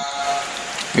 etc.,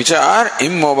 which are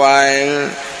immobile,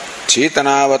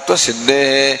 Chetanavatva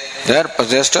siddhe, they are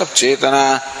possessed of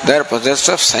Chetana, they are possessed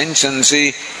of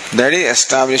sentiency. That is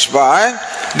established by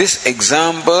this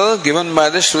example given by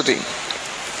the Shruti.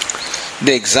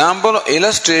 The example of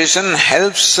illustration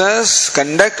helps us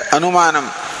conduct Anumanam.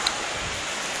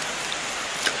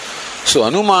 So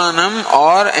Anumanam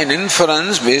or an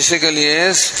inference basically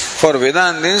is for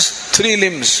Vedantis 3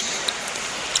 limbs.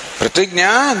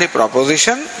 Pratignya, the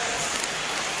proposition,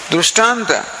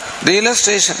 Drishtanta, the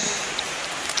illustration,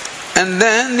 and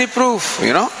then the proof,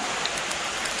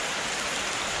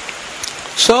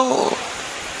 So,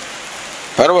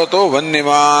 Parvato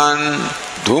Vanniman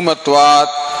Dhumatvat,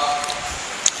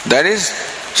 that is,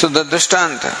 so the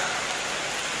Drishtanta.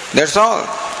 That's all.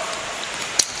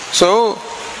 So,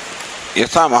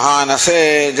 Yatha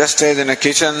Mahanase, just as in a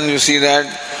kitchen, you see that.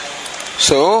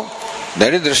 So,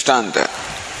 that is Drishtanta.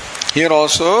 Here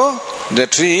also, the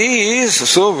tree is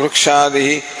so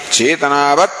Vrukshadihi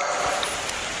Chetanavat.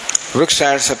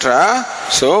 Vriksha, etc.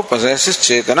 So, possesses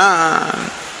Chetana.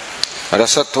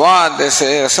 Rasatvad, they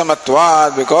say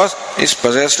Rasamatvad, because it's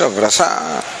possessed of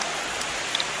Rasa.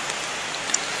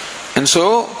 And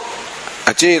so,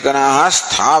 Achetanaha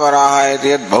Sthavaraha iti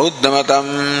yad Bauddhamatam.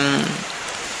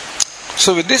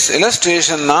 So with this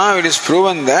illustration now it is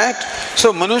proven that,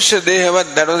 so Manushya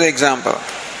Dehavat, that was the example.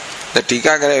 The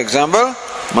Tikakara example,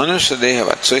 Manushya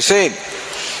Dehavat. So he said,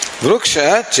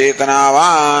 Vriksha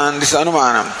Chetanavan, this is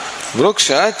Anumanam.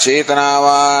 Vriksha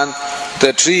Chetanavan,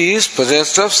 the tree is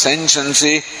possessed of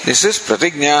sentiency. This is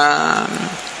Pratignya.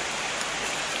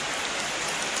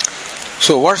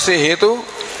 So what's the hetu?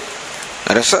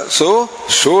 Rasa, so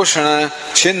Shoshana,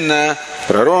 Chinna,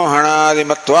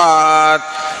 Prarohanadimatvat,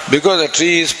 because the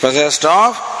tree is possessed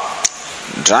of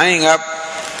drying up,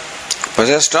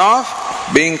 possessed of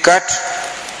being cut,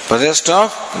 possessed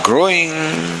of growing.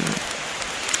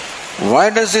 Why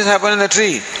does this happen in the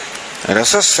tree?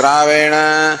 Rasa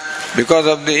Sravena, because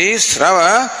of the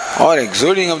Srava or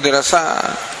exuding of the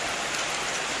Rasa.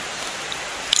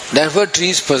 Therefore tree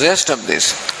is possessed of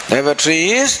this. Therefore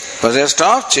tree is possessed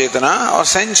of Chetana or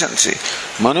sentiency.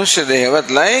 Manushya Dehavat,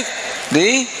 like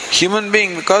the human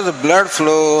being, because the blood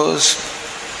flows.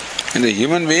 In the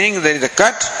human being there is a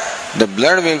cut, the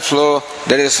blood will flow,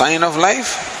 there is a sign of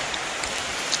life.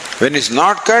 When it's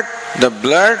not cut, the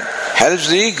blood helps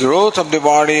the growth of the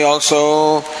body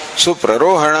also. So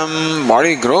Prarohanam,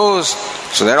 body grows,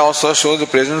 so that also shows the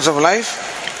presence of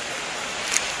life.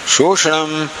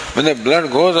 Shoshanam, when the blood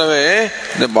goes away,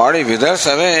 the body withers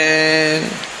away.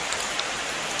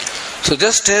 So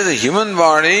just as the human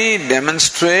body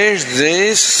demonstrates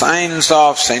these signs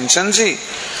of sentiency,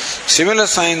 similar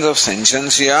signs of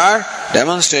sentiency are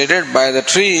demonstrated by the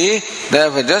tree.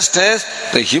 Therefore, just as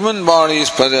the human body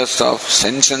is possessed of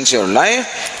sentiency or life,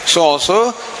 so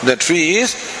also the tree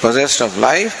is possessed of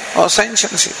life or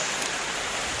sentiency.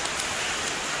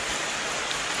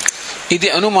 Iti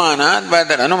anumanat, by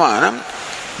that anumanam,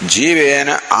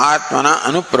 jivena atmana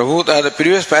anuprabhuta, the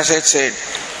previous passage said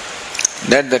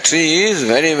that the tree is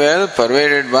very well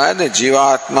pervaded by the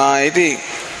jivatma iti.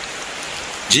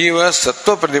 Jiva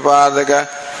sattva pratipadaka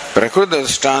prakruta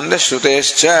drishtanta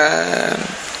shrutescha.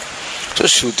 So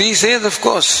Shruti says, of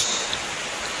course,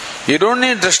 you don't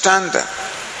need drishtanta.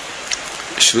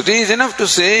 Shruti is enough to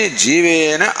say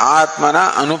jivena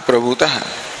atmana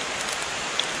anuprabhuta.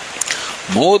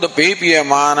 Moda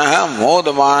pepiyamanaha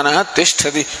modamanaha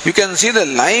tishtati. You can see the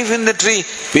life in the tree.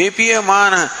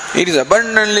 Pepiyamana, it is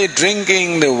abundantly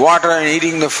drinking the water and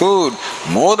eating the food.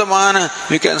 Modamana,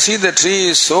 you can see the tree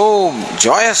is so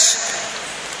joyous.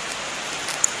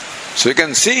 So you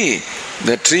can see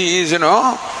the tree is, they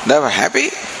are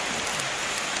happy.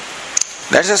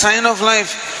 That's a sign of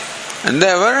life. And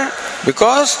they were,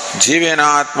 because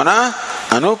jivena atmana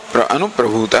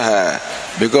anuprabhutaha,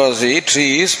 because the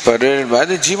tree is pervaded by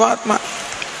the jivatma.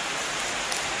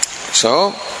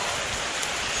 So,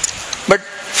 but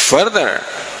further,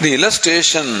 the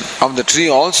illustration of the tree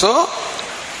also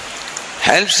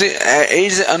helps,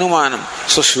 aids the anumanam.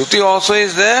 So Shruti also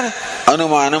is there,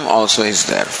 anumanam also is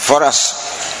there for us.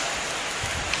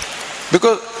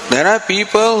 Because there are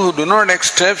people who do not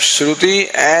accept Shruti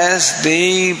as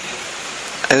a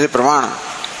pramana,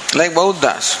 like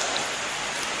Bauddhas.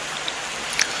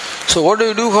 So what do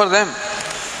you do for them?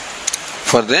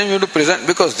 For them you have to present,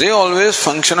 because they always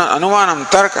function on anumanam,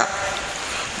 tarka.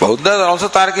 Bauddhas are also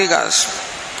tarkikas.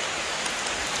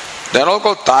 They are all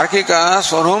called tarkikas,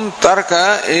 for whom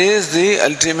tarka is the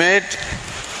ultimate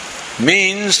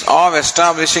means of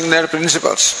establishing their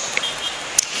principles.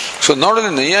 So not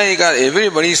only Nayayika,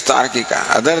 everybody is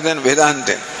tarkika, other than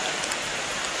Vedantin.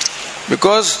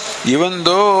 Because even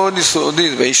though these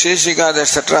Vaisheshikas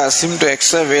etc. seem to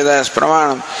accept Veda as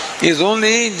Pramanam, is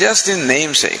only just in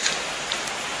namesake.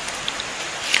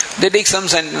 They take some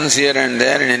sentence here and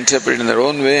there and interpret in their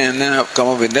own way and then come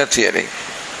up with their theory.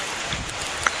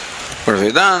 But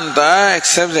Vedanta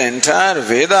accepts the entire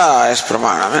Veda as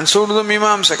Pramanam, and so do the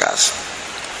Mimamsakas.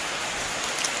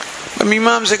 The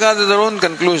Mimamsakas have their own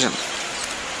conclusion.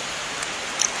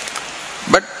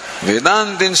 But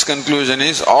Vedantin's conclusion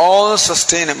is all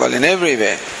sustainable in every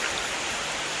way.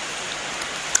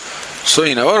 So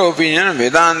in our opinion,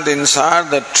 Vedantins are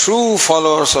the true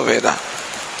followers of Veda.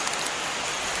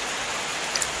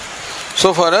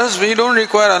 So for us, we don't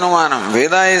require Anumanam.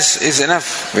 Veda is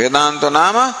enough. Vedanta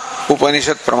Nama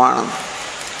Upanishad Pramanam.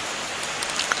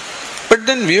 But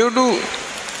then we have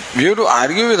to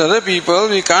argue with other people.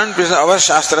 We can't present our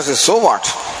Shastra says, so what?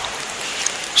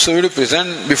 So we have to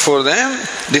present before them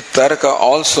the Tarka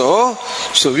also.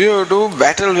 So we have to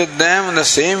battle with them on the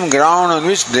same ground on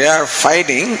which they are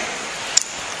fighting.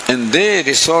 And they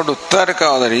resort to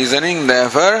Tarka or the reasoning.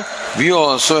 Therefore, we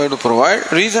also have to provide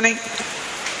reasoning.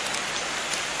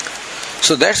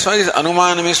 So that's why this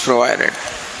Anumanam is provided.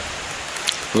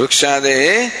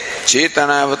 Vrukshade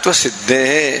Chetanavatva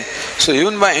Siddhe. So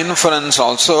even by inference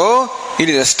also, it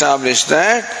is established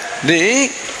that the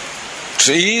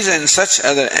trees and such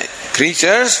other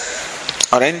creatures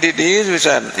or entities which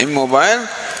are immobile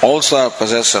also are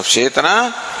possessed of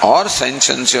Chetana or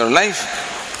sentience or life.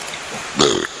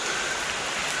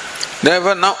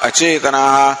 Therefore now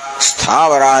Achetanaha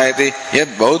Sthavarayati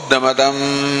Yad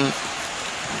Bauddhamatam.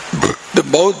 The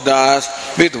Bauddhas,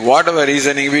 with whatever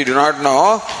reasoning we do not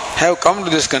know, have come to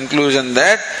this conclusion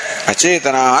that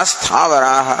Achetanaha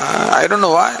Sthavaraha. I don't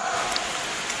know why.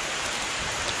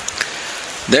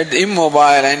 That the immobile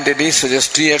entities such as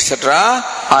tree etc.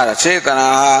 are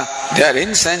Achetanaha. They are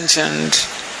insentient.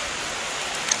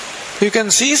 You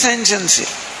can see sentiency.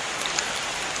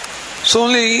 So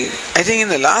only, I think in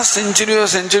the last century or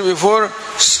century before,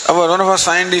 one of our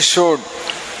scientists showed,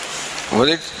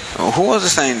 who was the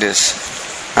scientist?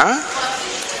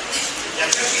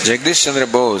 Jagdish Chandra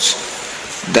Bose.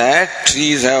 That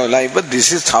trees have life, but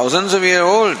this is thousands of years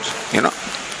old,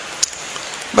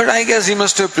 But I guess he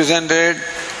must have presented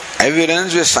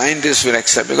evidence which scientists will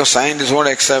accept, because scientists won't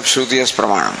accept Shruti as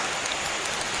Pramanam.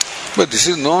 But this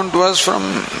is known to us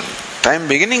from time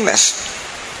beginningless.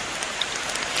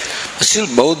 Still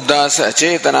Bauddhas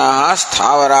Achetanaha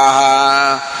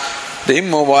Sthavaraha. The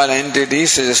immobile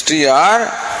entities such as tree are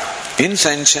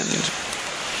insentient.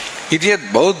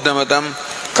 Idyat Bauddhamatam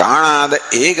Kanada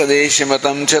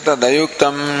Ekadeshimatam Chata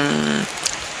Dayuktam.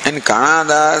 And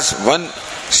Kanadas,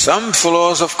 some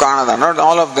followers of Kanada, not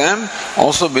all of them,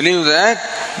 also believe that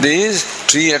these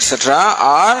tree etc.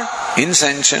 are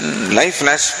insentient,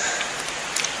 lifeless.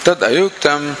 Tad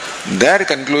Ayuktam, their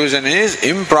conclusion is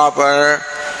improper.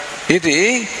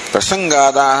 Iti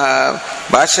Prasangadaha.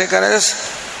 Bhashyakara's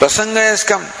Prasanga has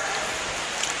come.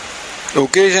 The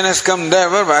occasion has come,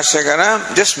 therefore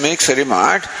Bhashyakara just makes a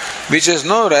remark which has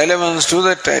no relevance to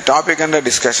the topic under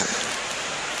discussion.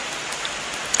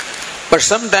 But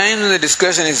sometimes when the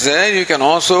discussion is there, you can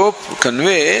also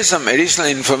convey some additional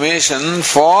information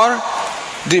for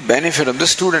the benefit of the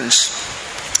students.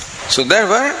 So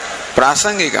therefore,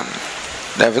 Prasangikam.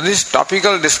 Therefore this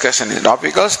topical discussion,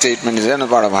 topical statement is there on the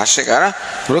part of Bhashyakara,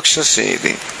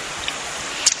 Vrukshasya.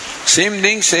 Same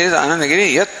thing says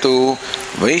Anandagiri, Yattu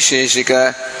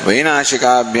Vaisheshika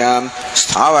Vainashikabhyam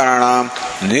Sthavarana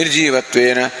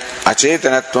Nirjivatvena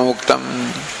Achetanatva Muktam.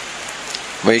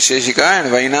 Vaisheshika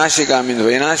and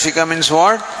Vainashika means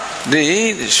what?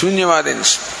 The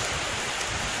Shunyavadins.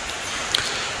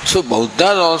 So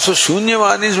Buddhas also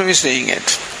Shunyavadins may be saying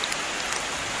it.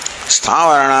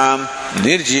 Sthavarana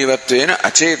Nirjivatvena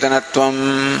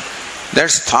Achetanatvam.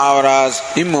 That's Sthavaras,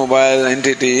 immobile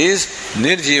entities,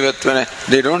 Nirjivatvana,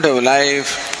 they don't have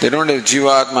life, they don't have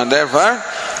Jivatma, therefore,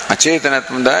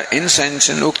 Achetanatvam, the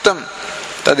insentient Uktam,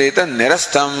 Tadeta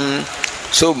Nirastam.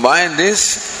 So by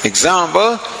this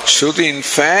example, Shruti in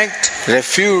fact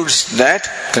refutes that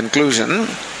conclusion.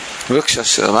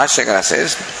 Vrukshasya, Bhashyakara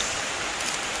says,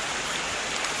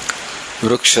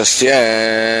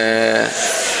 Vrukshasya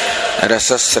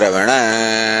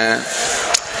Rasasravana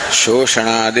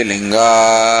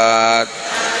Shoshanadilingat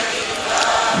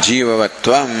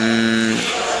Jivavatvam.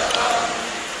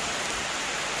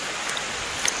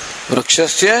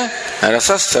 Vrukshasya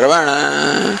Rasasravana,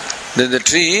 that the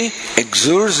tree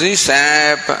exudes the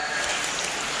sap.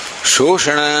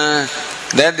 Shoshana,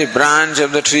 that the branch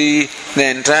of the tree, the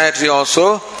entire tree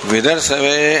also withers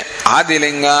away.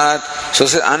 Adilingat, so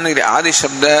says Adi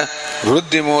Shabda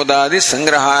Vruddhi Modadi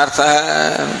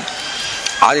Sangrahartha.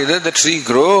 either the tree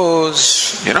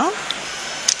grows,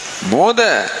 more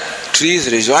the tree is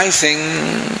rejoicing.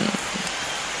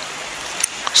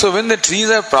 So when the trees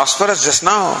are prosperous just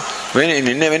now, when in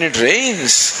India when it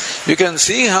rains, you can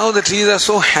see how the trees are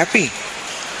so happy.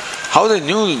 How the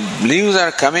new leaves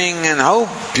are coming and how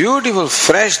beautiful,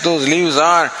 fresh those leaves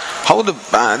are. How the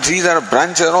trees are,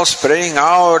 branches are all spreading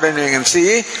out and you can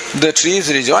see the trees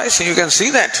rejoicing. You can see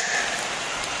that.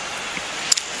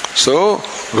 So,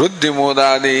 Vruddhi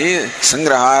Modadi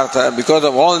Sangrahartha, because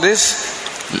of all this,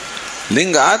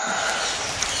 Lingat,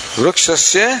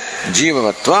 Vrukshasya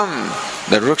Jivavatvam.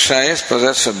 The Vruksha is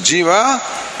possessed of Jiva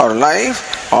or life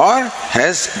or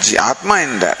has Atma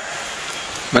in that.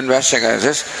 When Vashyakara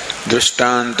says,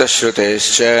 Drishtanta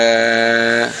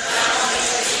Shrutescha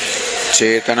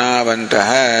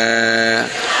Chetanavantaha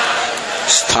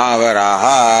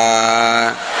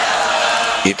Sthavaraha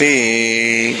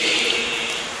Iti.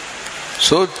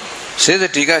 So, says the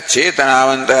Tika,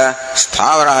 Chetanavanta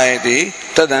Sthavaraha Iti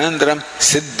Tadanantaram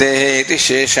Siddhehe Iti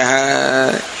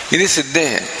Sheshaha. Iti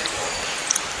Siddhehe.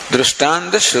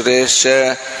 Drishtanta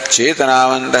Shrutescha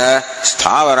Chetanavanta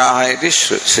Sthavaraha Iti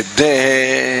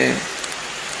Siddhehe.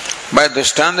 By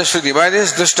Drishtanta Shruti, by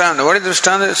this Drishtanta, what is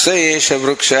Drishtanta? Sayesha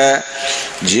Vruksha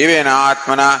Jivena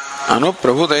Atmana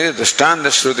Anuprabhuta is Drishtanta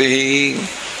Shruti.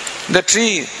 The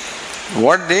tree,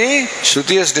 what the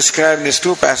Shruti has described in these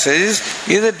two passages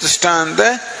is a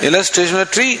Drishtanta illustration of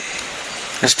the tree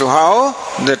as to how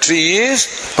the tree is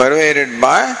pervaded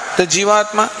by the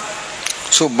Jivatma.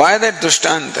 So by that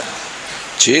Drishtanta,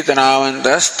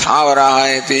 Chetanavanta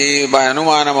Sthavaraha iti, by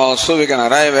Anumanam also we can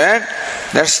arrive at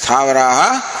that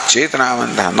Sthavaraha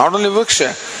Chetanavanta. Not only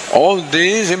Vriksha, all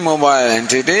these immobile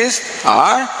entities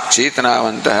are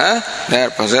Chetanavanta, they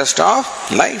are possessed of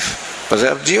life,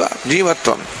 possessed of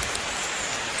Jivatvam.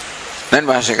 Then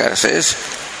Bhashyakara says,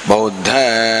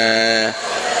 Bauddha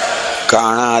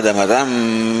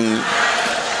Kanadamadam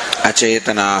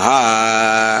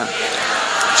Achetanaha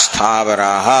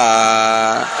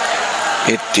Sthavaraha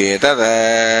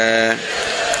Ityetad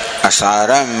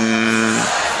Asaram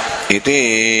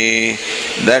Iti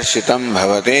Darshitam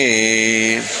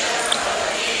Bhavati.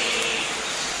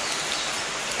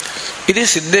 It is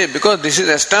Siddhe because this is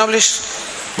established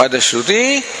by the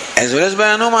Shruti as well as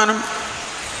by Anumanam.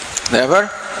 Therefore,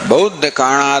 Bauddha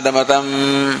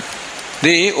Kanadamatam,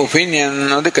 the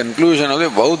opinion or the conclusion of the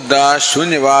Bauddha,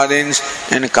 Shunyavadins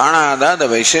and Kanada, the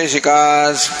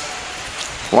Vaisheshikas.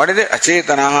 What is it?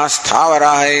 Achetanaha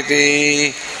Sthavaraha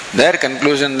iti. Their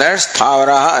conclusion that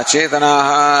Sthavaraha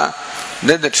Achetanaha,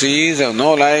 that the trees have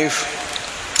no life.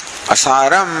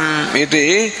 Asaram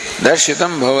iti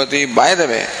darshitam bhavati, by the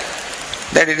way,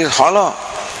 that it is hollow,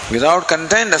 without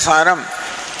content. Asaram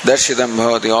darshitam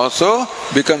bhavati also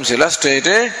becomes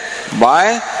illustrated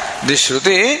by the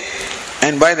Shruti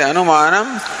and by the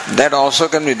Anumanam, that also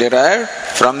can be derived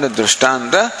from the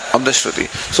Drishtanta of the Shruti.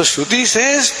 So Shruti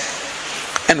says,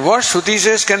 and what Shruti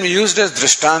says can be used as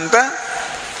Drishtanta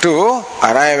to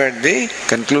arrive at the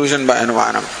conclusion by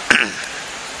Anumanam.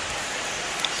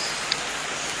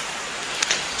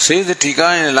 Says the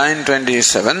Tika in line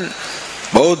 27,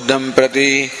 Bauddham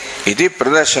prati iti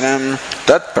pradarsanam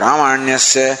tat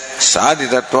pramanyasya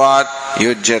sadhitatvat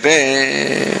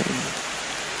yujyate.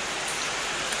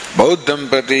 Bauddham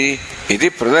prati iti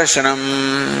pradarsanam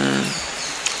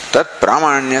tat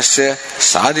pramanyasya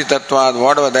sadhitatvat,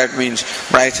 whatever that means.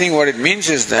 But I think what it means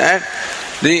is that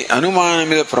the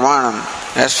Anumanam is a pramanam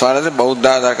as far as the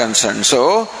Bauddhas are concerned.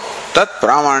 So, tat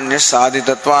pramanya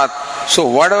sadhitatvat. So,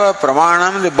 whatever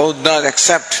pramanam the Bauddhas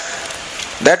accept,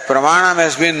 that pramanam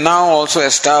has been now also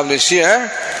established here.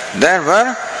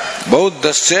 Therefore,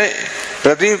 Bauddhasya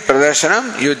prati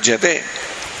pradarsanam yujyate.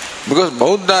 Because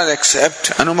Bauddhas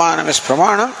accept Anumanam as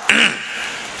pramanam,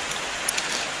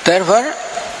 therefore,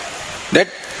 that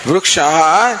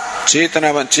Vrikshaha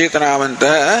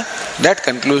Chetanavanta, that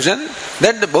conclusion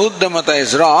that the Bauddha Mata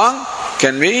is wrong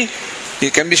can be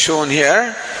shown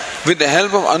here with the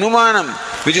help of Anumanam,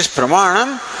 which is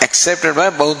Pramanam accepted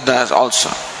by Bauddhas also.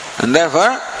 And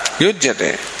therefore,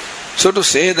 Yujyate. So to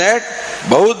say that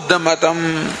Bauddha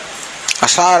Matam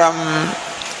Asaram,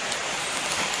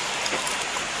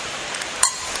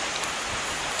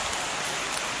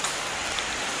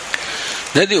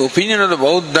 that the opinion of the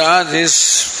Bauddhas is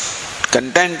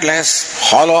contentless,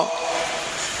 hollow,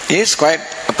 is quite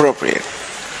appropriate.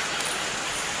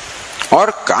 Or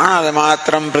Kanada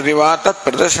Matram Prativatat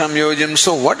Pradarsanam Yojam.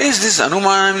 So what is this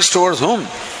Anumanam is towards whom?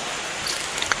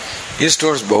 Is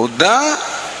towards Bauddha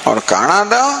or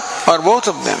Kanada or both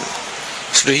of them?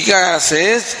 Srikara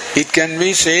says it can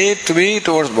be said to be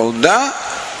towards Bauddha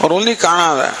or only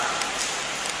Kanada.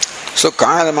 So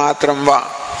Kanada Matram Va.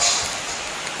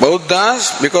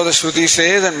 Bauddhas, because the Shruti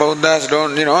says and Bauddhas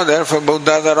don't, therefore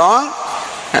Bauddhas are wrong.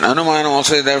 And Anumanam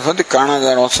also is therefore the Kanas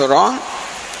are also wrong.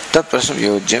 Tat Prasam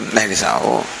Yojyam. That is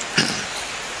how.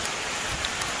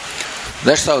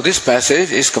 That's how this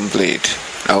passage is complete.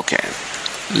 Okay.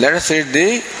 Let us read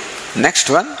the next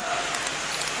one.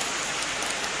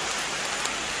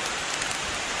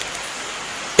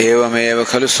 Evameva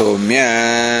khalu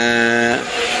somya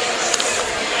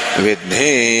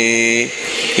vidhi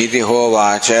iti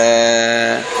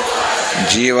hovacha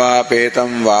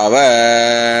jivapetam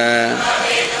vava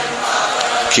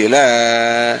kila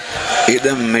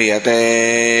idam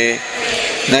mriyate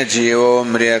na jivo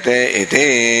mriyate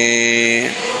iti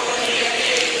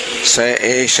sa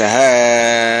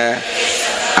eshaha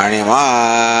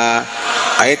anima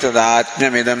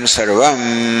aitadatmyamidam sarvam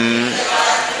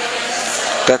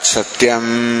tat satyam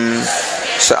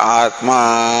sa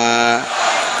atma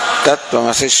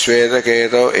tatvamasi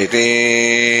shvetaketo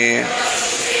iti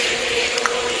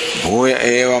bhuya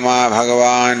eva ma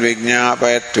bhagavan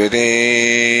vijñāpayatviti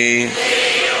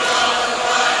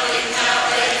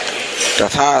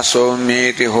tatha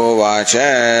somyeti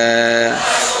hovacha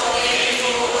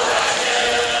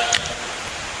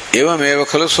evam eva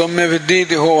khalu somya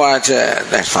viddhiti hovacha.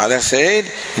 That father said,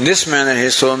 in this manner,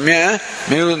 his somya,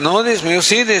 may you know this, may you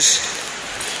see this.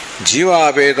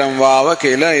 Jiva apetam vava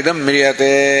kela idam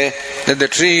mriyate. That the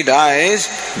tree dies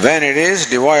when it is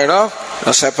devoid of,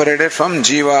 or separated from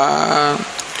jiva.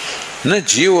 Na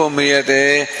jiva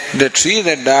mriyate. The tree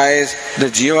that dies, the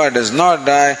jiva does not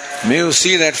die. May you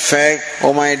see that fact,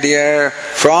 O my dear,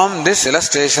 from this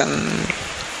illustration.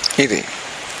 Iti.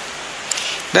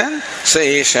 Then,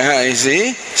 say Shaha is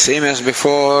the same as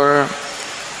before.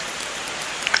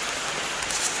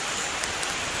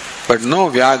 But no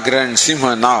Vyagra and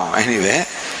Simha now, anyway.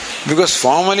 Because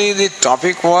formerly the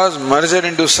topic was merged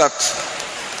into Sat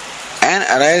and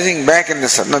arising back in the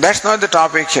Sat. Now that's not the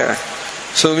topic here.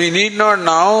 So we need not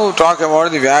now talk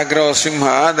about the Vyagra or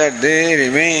Simha, that they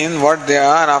remain what they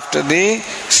are after the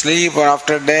sleep or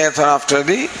after death or after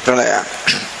the pralaya.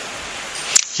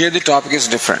 Here the topic is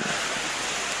different.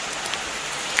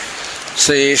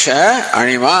 Sesha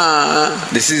Anima,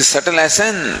 this is subtle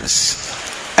essence.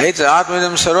 Aita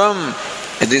Atmadam Sarvam,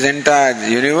 this entire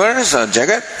universe or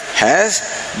Jagat has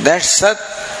that Sat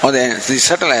or the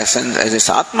subtle essence as its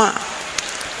Atma.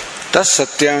 Tas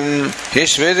Satyam,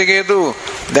 Heshvedaketu,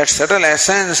 that subtle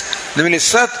essence, namely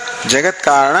Sat, Jagat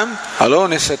Karanam,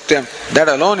 alone is Satyam. That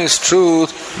alone is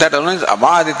truth, that alone is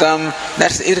Abaditam,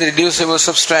 that's irreducible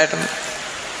substratum.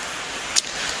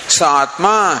 Sa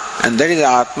Atma, and that is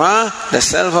Atma, the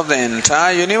self of the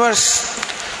entire universe.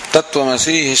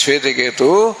 Tattvamasi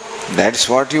Heshvedaketu, that's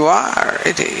what you are.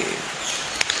 Iti.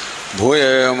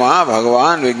 Bhuya ma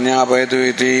Bhagavan Vijñāpayatu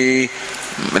iti.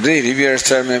 The revered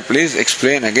sir may please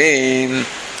explain again.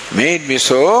 May it be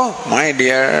so, my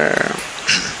dear.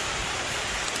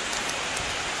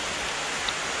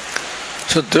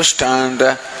 So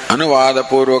Drishtanta Anuvada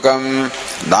Purvakam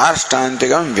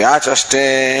Darshtantikam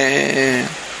Vyachaste.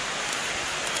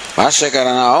 Bhashyakara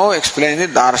now explains the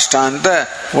Darshtanta,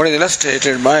 what is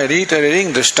illustrated by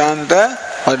reiterating Drishtanta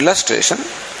or illustration.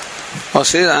 Or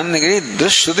says Annagiri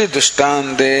Drishruti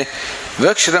Drishtante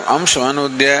Vakshitam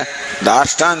Amshamanudya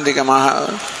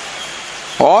Darshtantikamaha.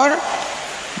 Or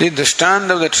the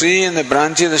Drishtanta of the tree and the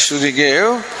branches the Shruti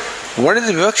gave, what is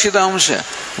the Vakshita Amsha?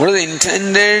 What is the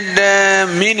intended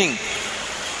meaning?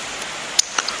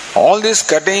 All this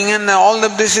cutting and all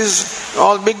of this is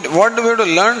all big. What do we have to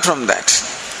learn from that?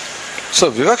 So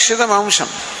Vivakshitam Amsham,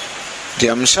 the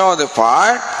Amsha or the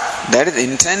part that is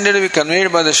intended to be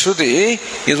conveyed by the Shruti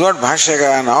is what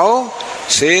Bhashyakara now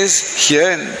says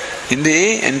here in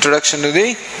the introduction to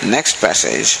the next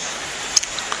passage.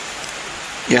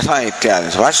 Yatha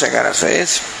Ityadis. Bhashyakara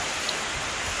says,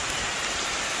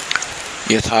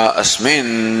 Yatha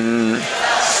Asmin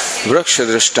Vriksha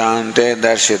Drishtante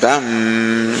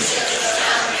Darshitam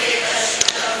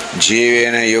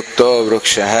Jivena Yukto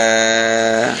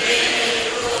Vrikshaha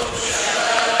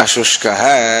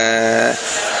Ashushkaha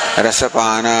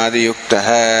Rasapanadi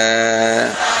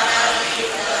Yuktaha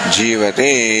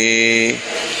Jivate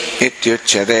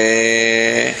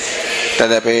Ityuchyate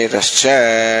Tadapetascha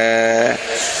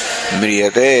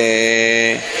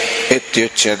Mriyate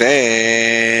Ityuchyate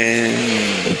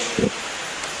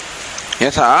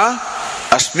Yatha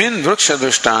Asmin Vriksha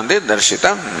Drishtante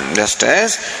Darshitam, just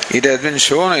as it has been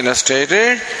shown,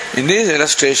 illustrated in this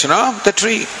illustration of the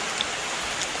tree.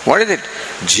 What is it?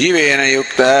 Jivena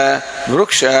yukta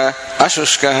vruksha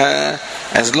ashushkaha.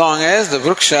 As long as the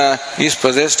vruksha is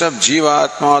possessed of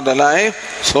jivatma, the life,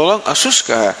 so long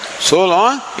ashushkaha, so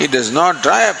long it does not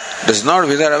dry up, does not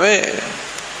wither away.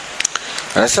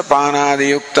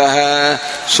 Rasapanadi yuktaha,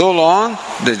 so long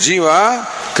the jiva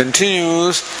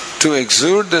continues to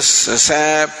exude the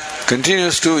sap,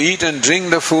 continues to eat and drink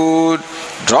the food,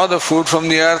 draw the food from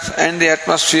the earth and the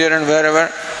atmosphere and wherever.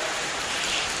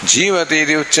 Jivati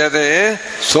uchyate,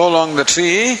 so long the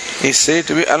tree is said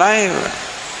to be alive.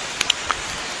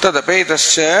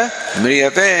 Tadapetascha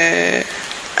mriyate,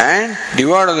 and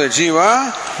devoid of the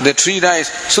jiva, the tree dies.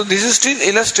 So this is still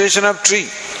illustration of tree.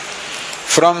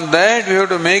 From that we have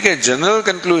to make a general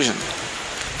conclusion.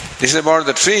 This is about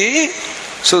the tree,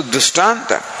 so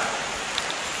Drishtanta.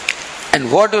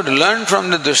 And what you learn from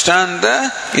the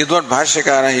Drishtanta is what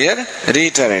Bhashyakara here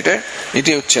reiterated.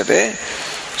 Iti uchyate.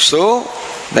 So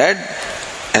that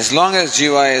as long as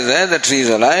jiva is there, the tree is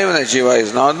alive. When the jiva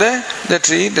is not there, the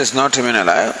tree does not remain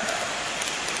alive.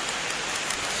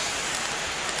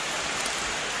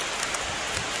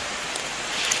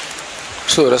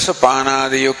 So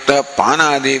rasapanadi yukta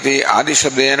panaditi adi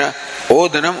shabdena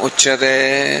odanam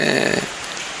uchyate.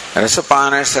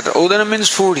 Rasapana etc. Odanam means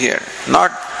food here.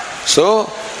 Not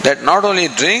so that not only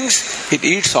drinks, it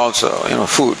eats also,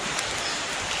 food.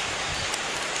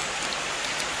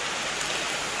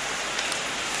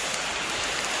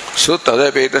 So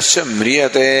tadapetasya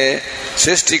mriyate,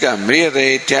 sestika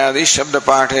mriyate ityadi shabda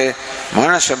pathe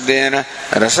mana shabdena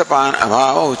rasapan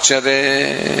abhava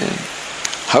uchyate.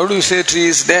 How do you say tree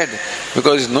is dead?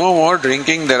 Because no more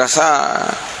drinking the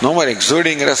rasa, no more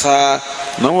exuding rasa,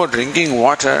 no more drinking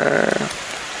water.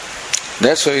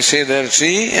 That's why we say the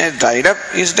tree has dried up,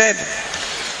 is dead.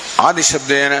 Adi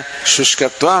shabdena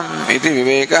shushkatvam iti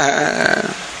viveka.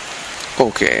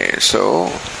 Okay,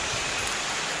 so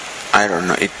I don't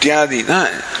know. Ityadi,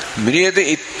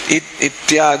 mriyate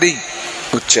ityadi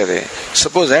uchyate.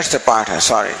 Suppose that's the patha,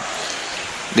 sorry.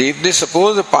 If they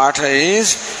suppose the patha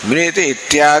is mriyate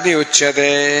ityadi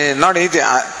uchyate, not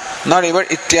even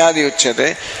ityadi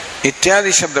uchyate,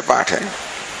 ityadi shabda patha.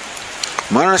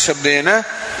 Mana shabdena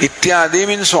ityadi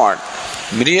means what?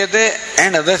 Mriyate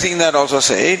and other things that also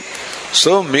said.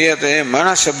 So mriyate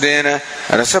mana shabdena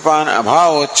rasapan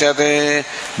abhava uchyate.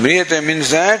 Mriyate means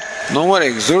that no more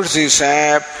exudes the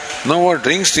sap, no more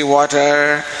drinks the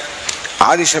water.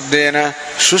 Adi shabdena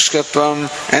shushkatvam,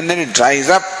 and then it dries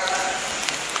up.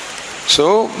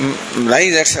 So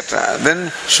rise etc.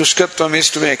 Then shushkatvam is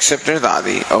to be accepted as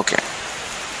adi. Okay.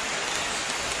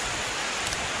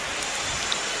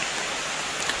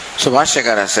 So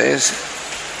Bhashyakara says,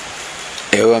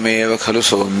 evameva khalu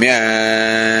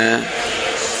soumya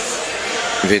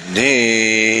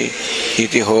vidhi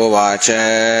iti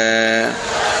hovacha.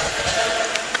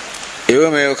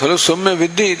 Evameva khalu soumya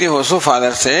vidhi iti ho. So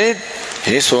father said,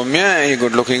 hey Soumya, a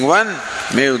good looking one,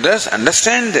 may you thus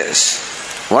understand this.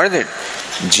 What is it?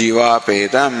 Jiva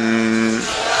petam,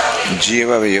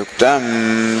 jiva vayuktam,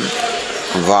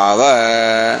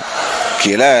 vava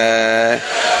kila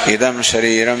idam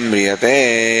shariram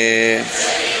mriyate,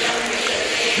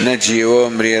 na jivo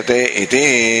mriyate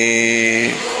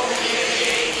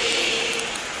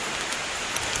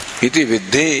iti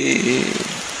vidhi.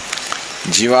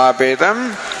 Jiva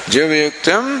petam, jiva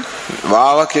vayuktam,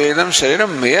 vava kila idam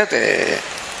shariram mriyate.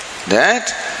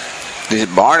 That this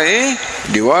body,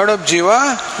 devoid of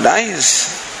jiva, dies.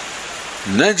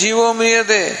 Na jivo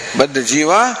mriyate, but the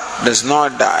jiva does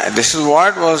not die. This is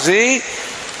what was the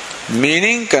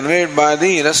meaning conveyed by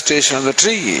the illustration of the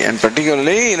tree, and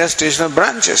particularly illustration of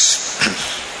branches.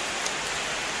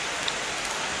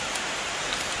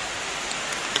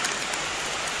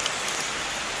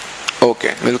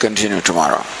 Okay, we'll continue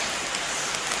tomorrow.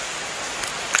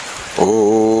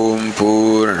 Om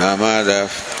Purnamadav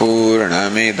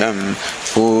Purnamidam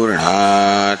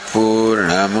Purnat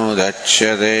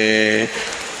Purnamudachyate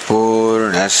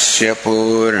Purnasya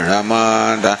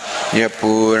Purnamadaya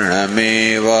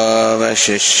Purnameva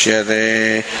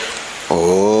Vashishyate.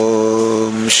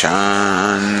 Om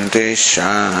Shanti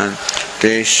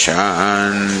Shanti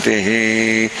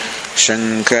Shanti.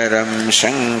 Shankaram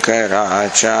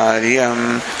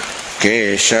Shankaracharyam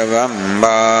Keshavam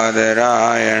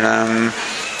Badarayanam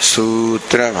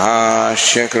Sutra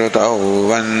Bhashya Krutau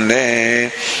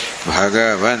Vande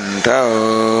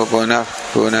Bhagavantau Punah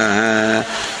Punah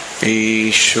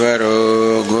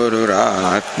Ishvaro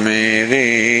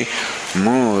Gururatmeri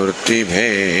Murti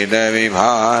Bheda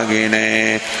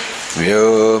Vibhagine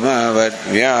Vyomavad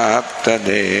Vyapta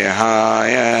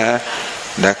Dehaya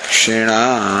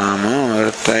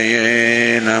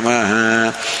Dakshinamurtaye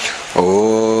Namaha.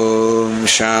 Om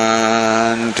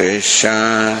Shanti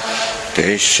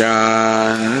Shanti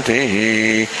Shanti.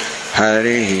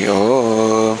 Hari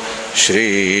Om.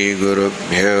 Shri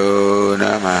Gurubhyo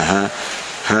Namaha.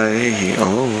 Hari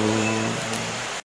Om.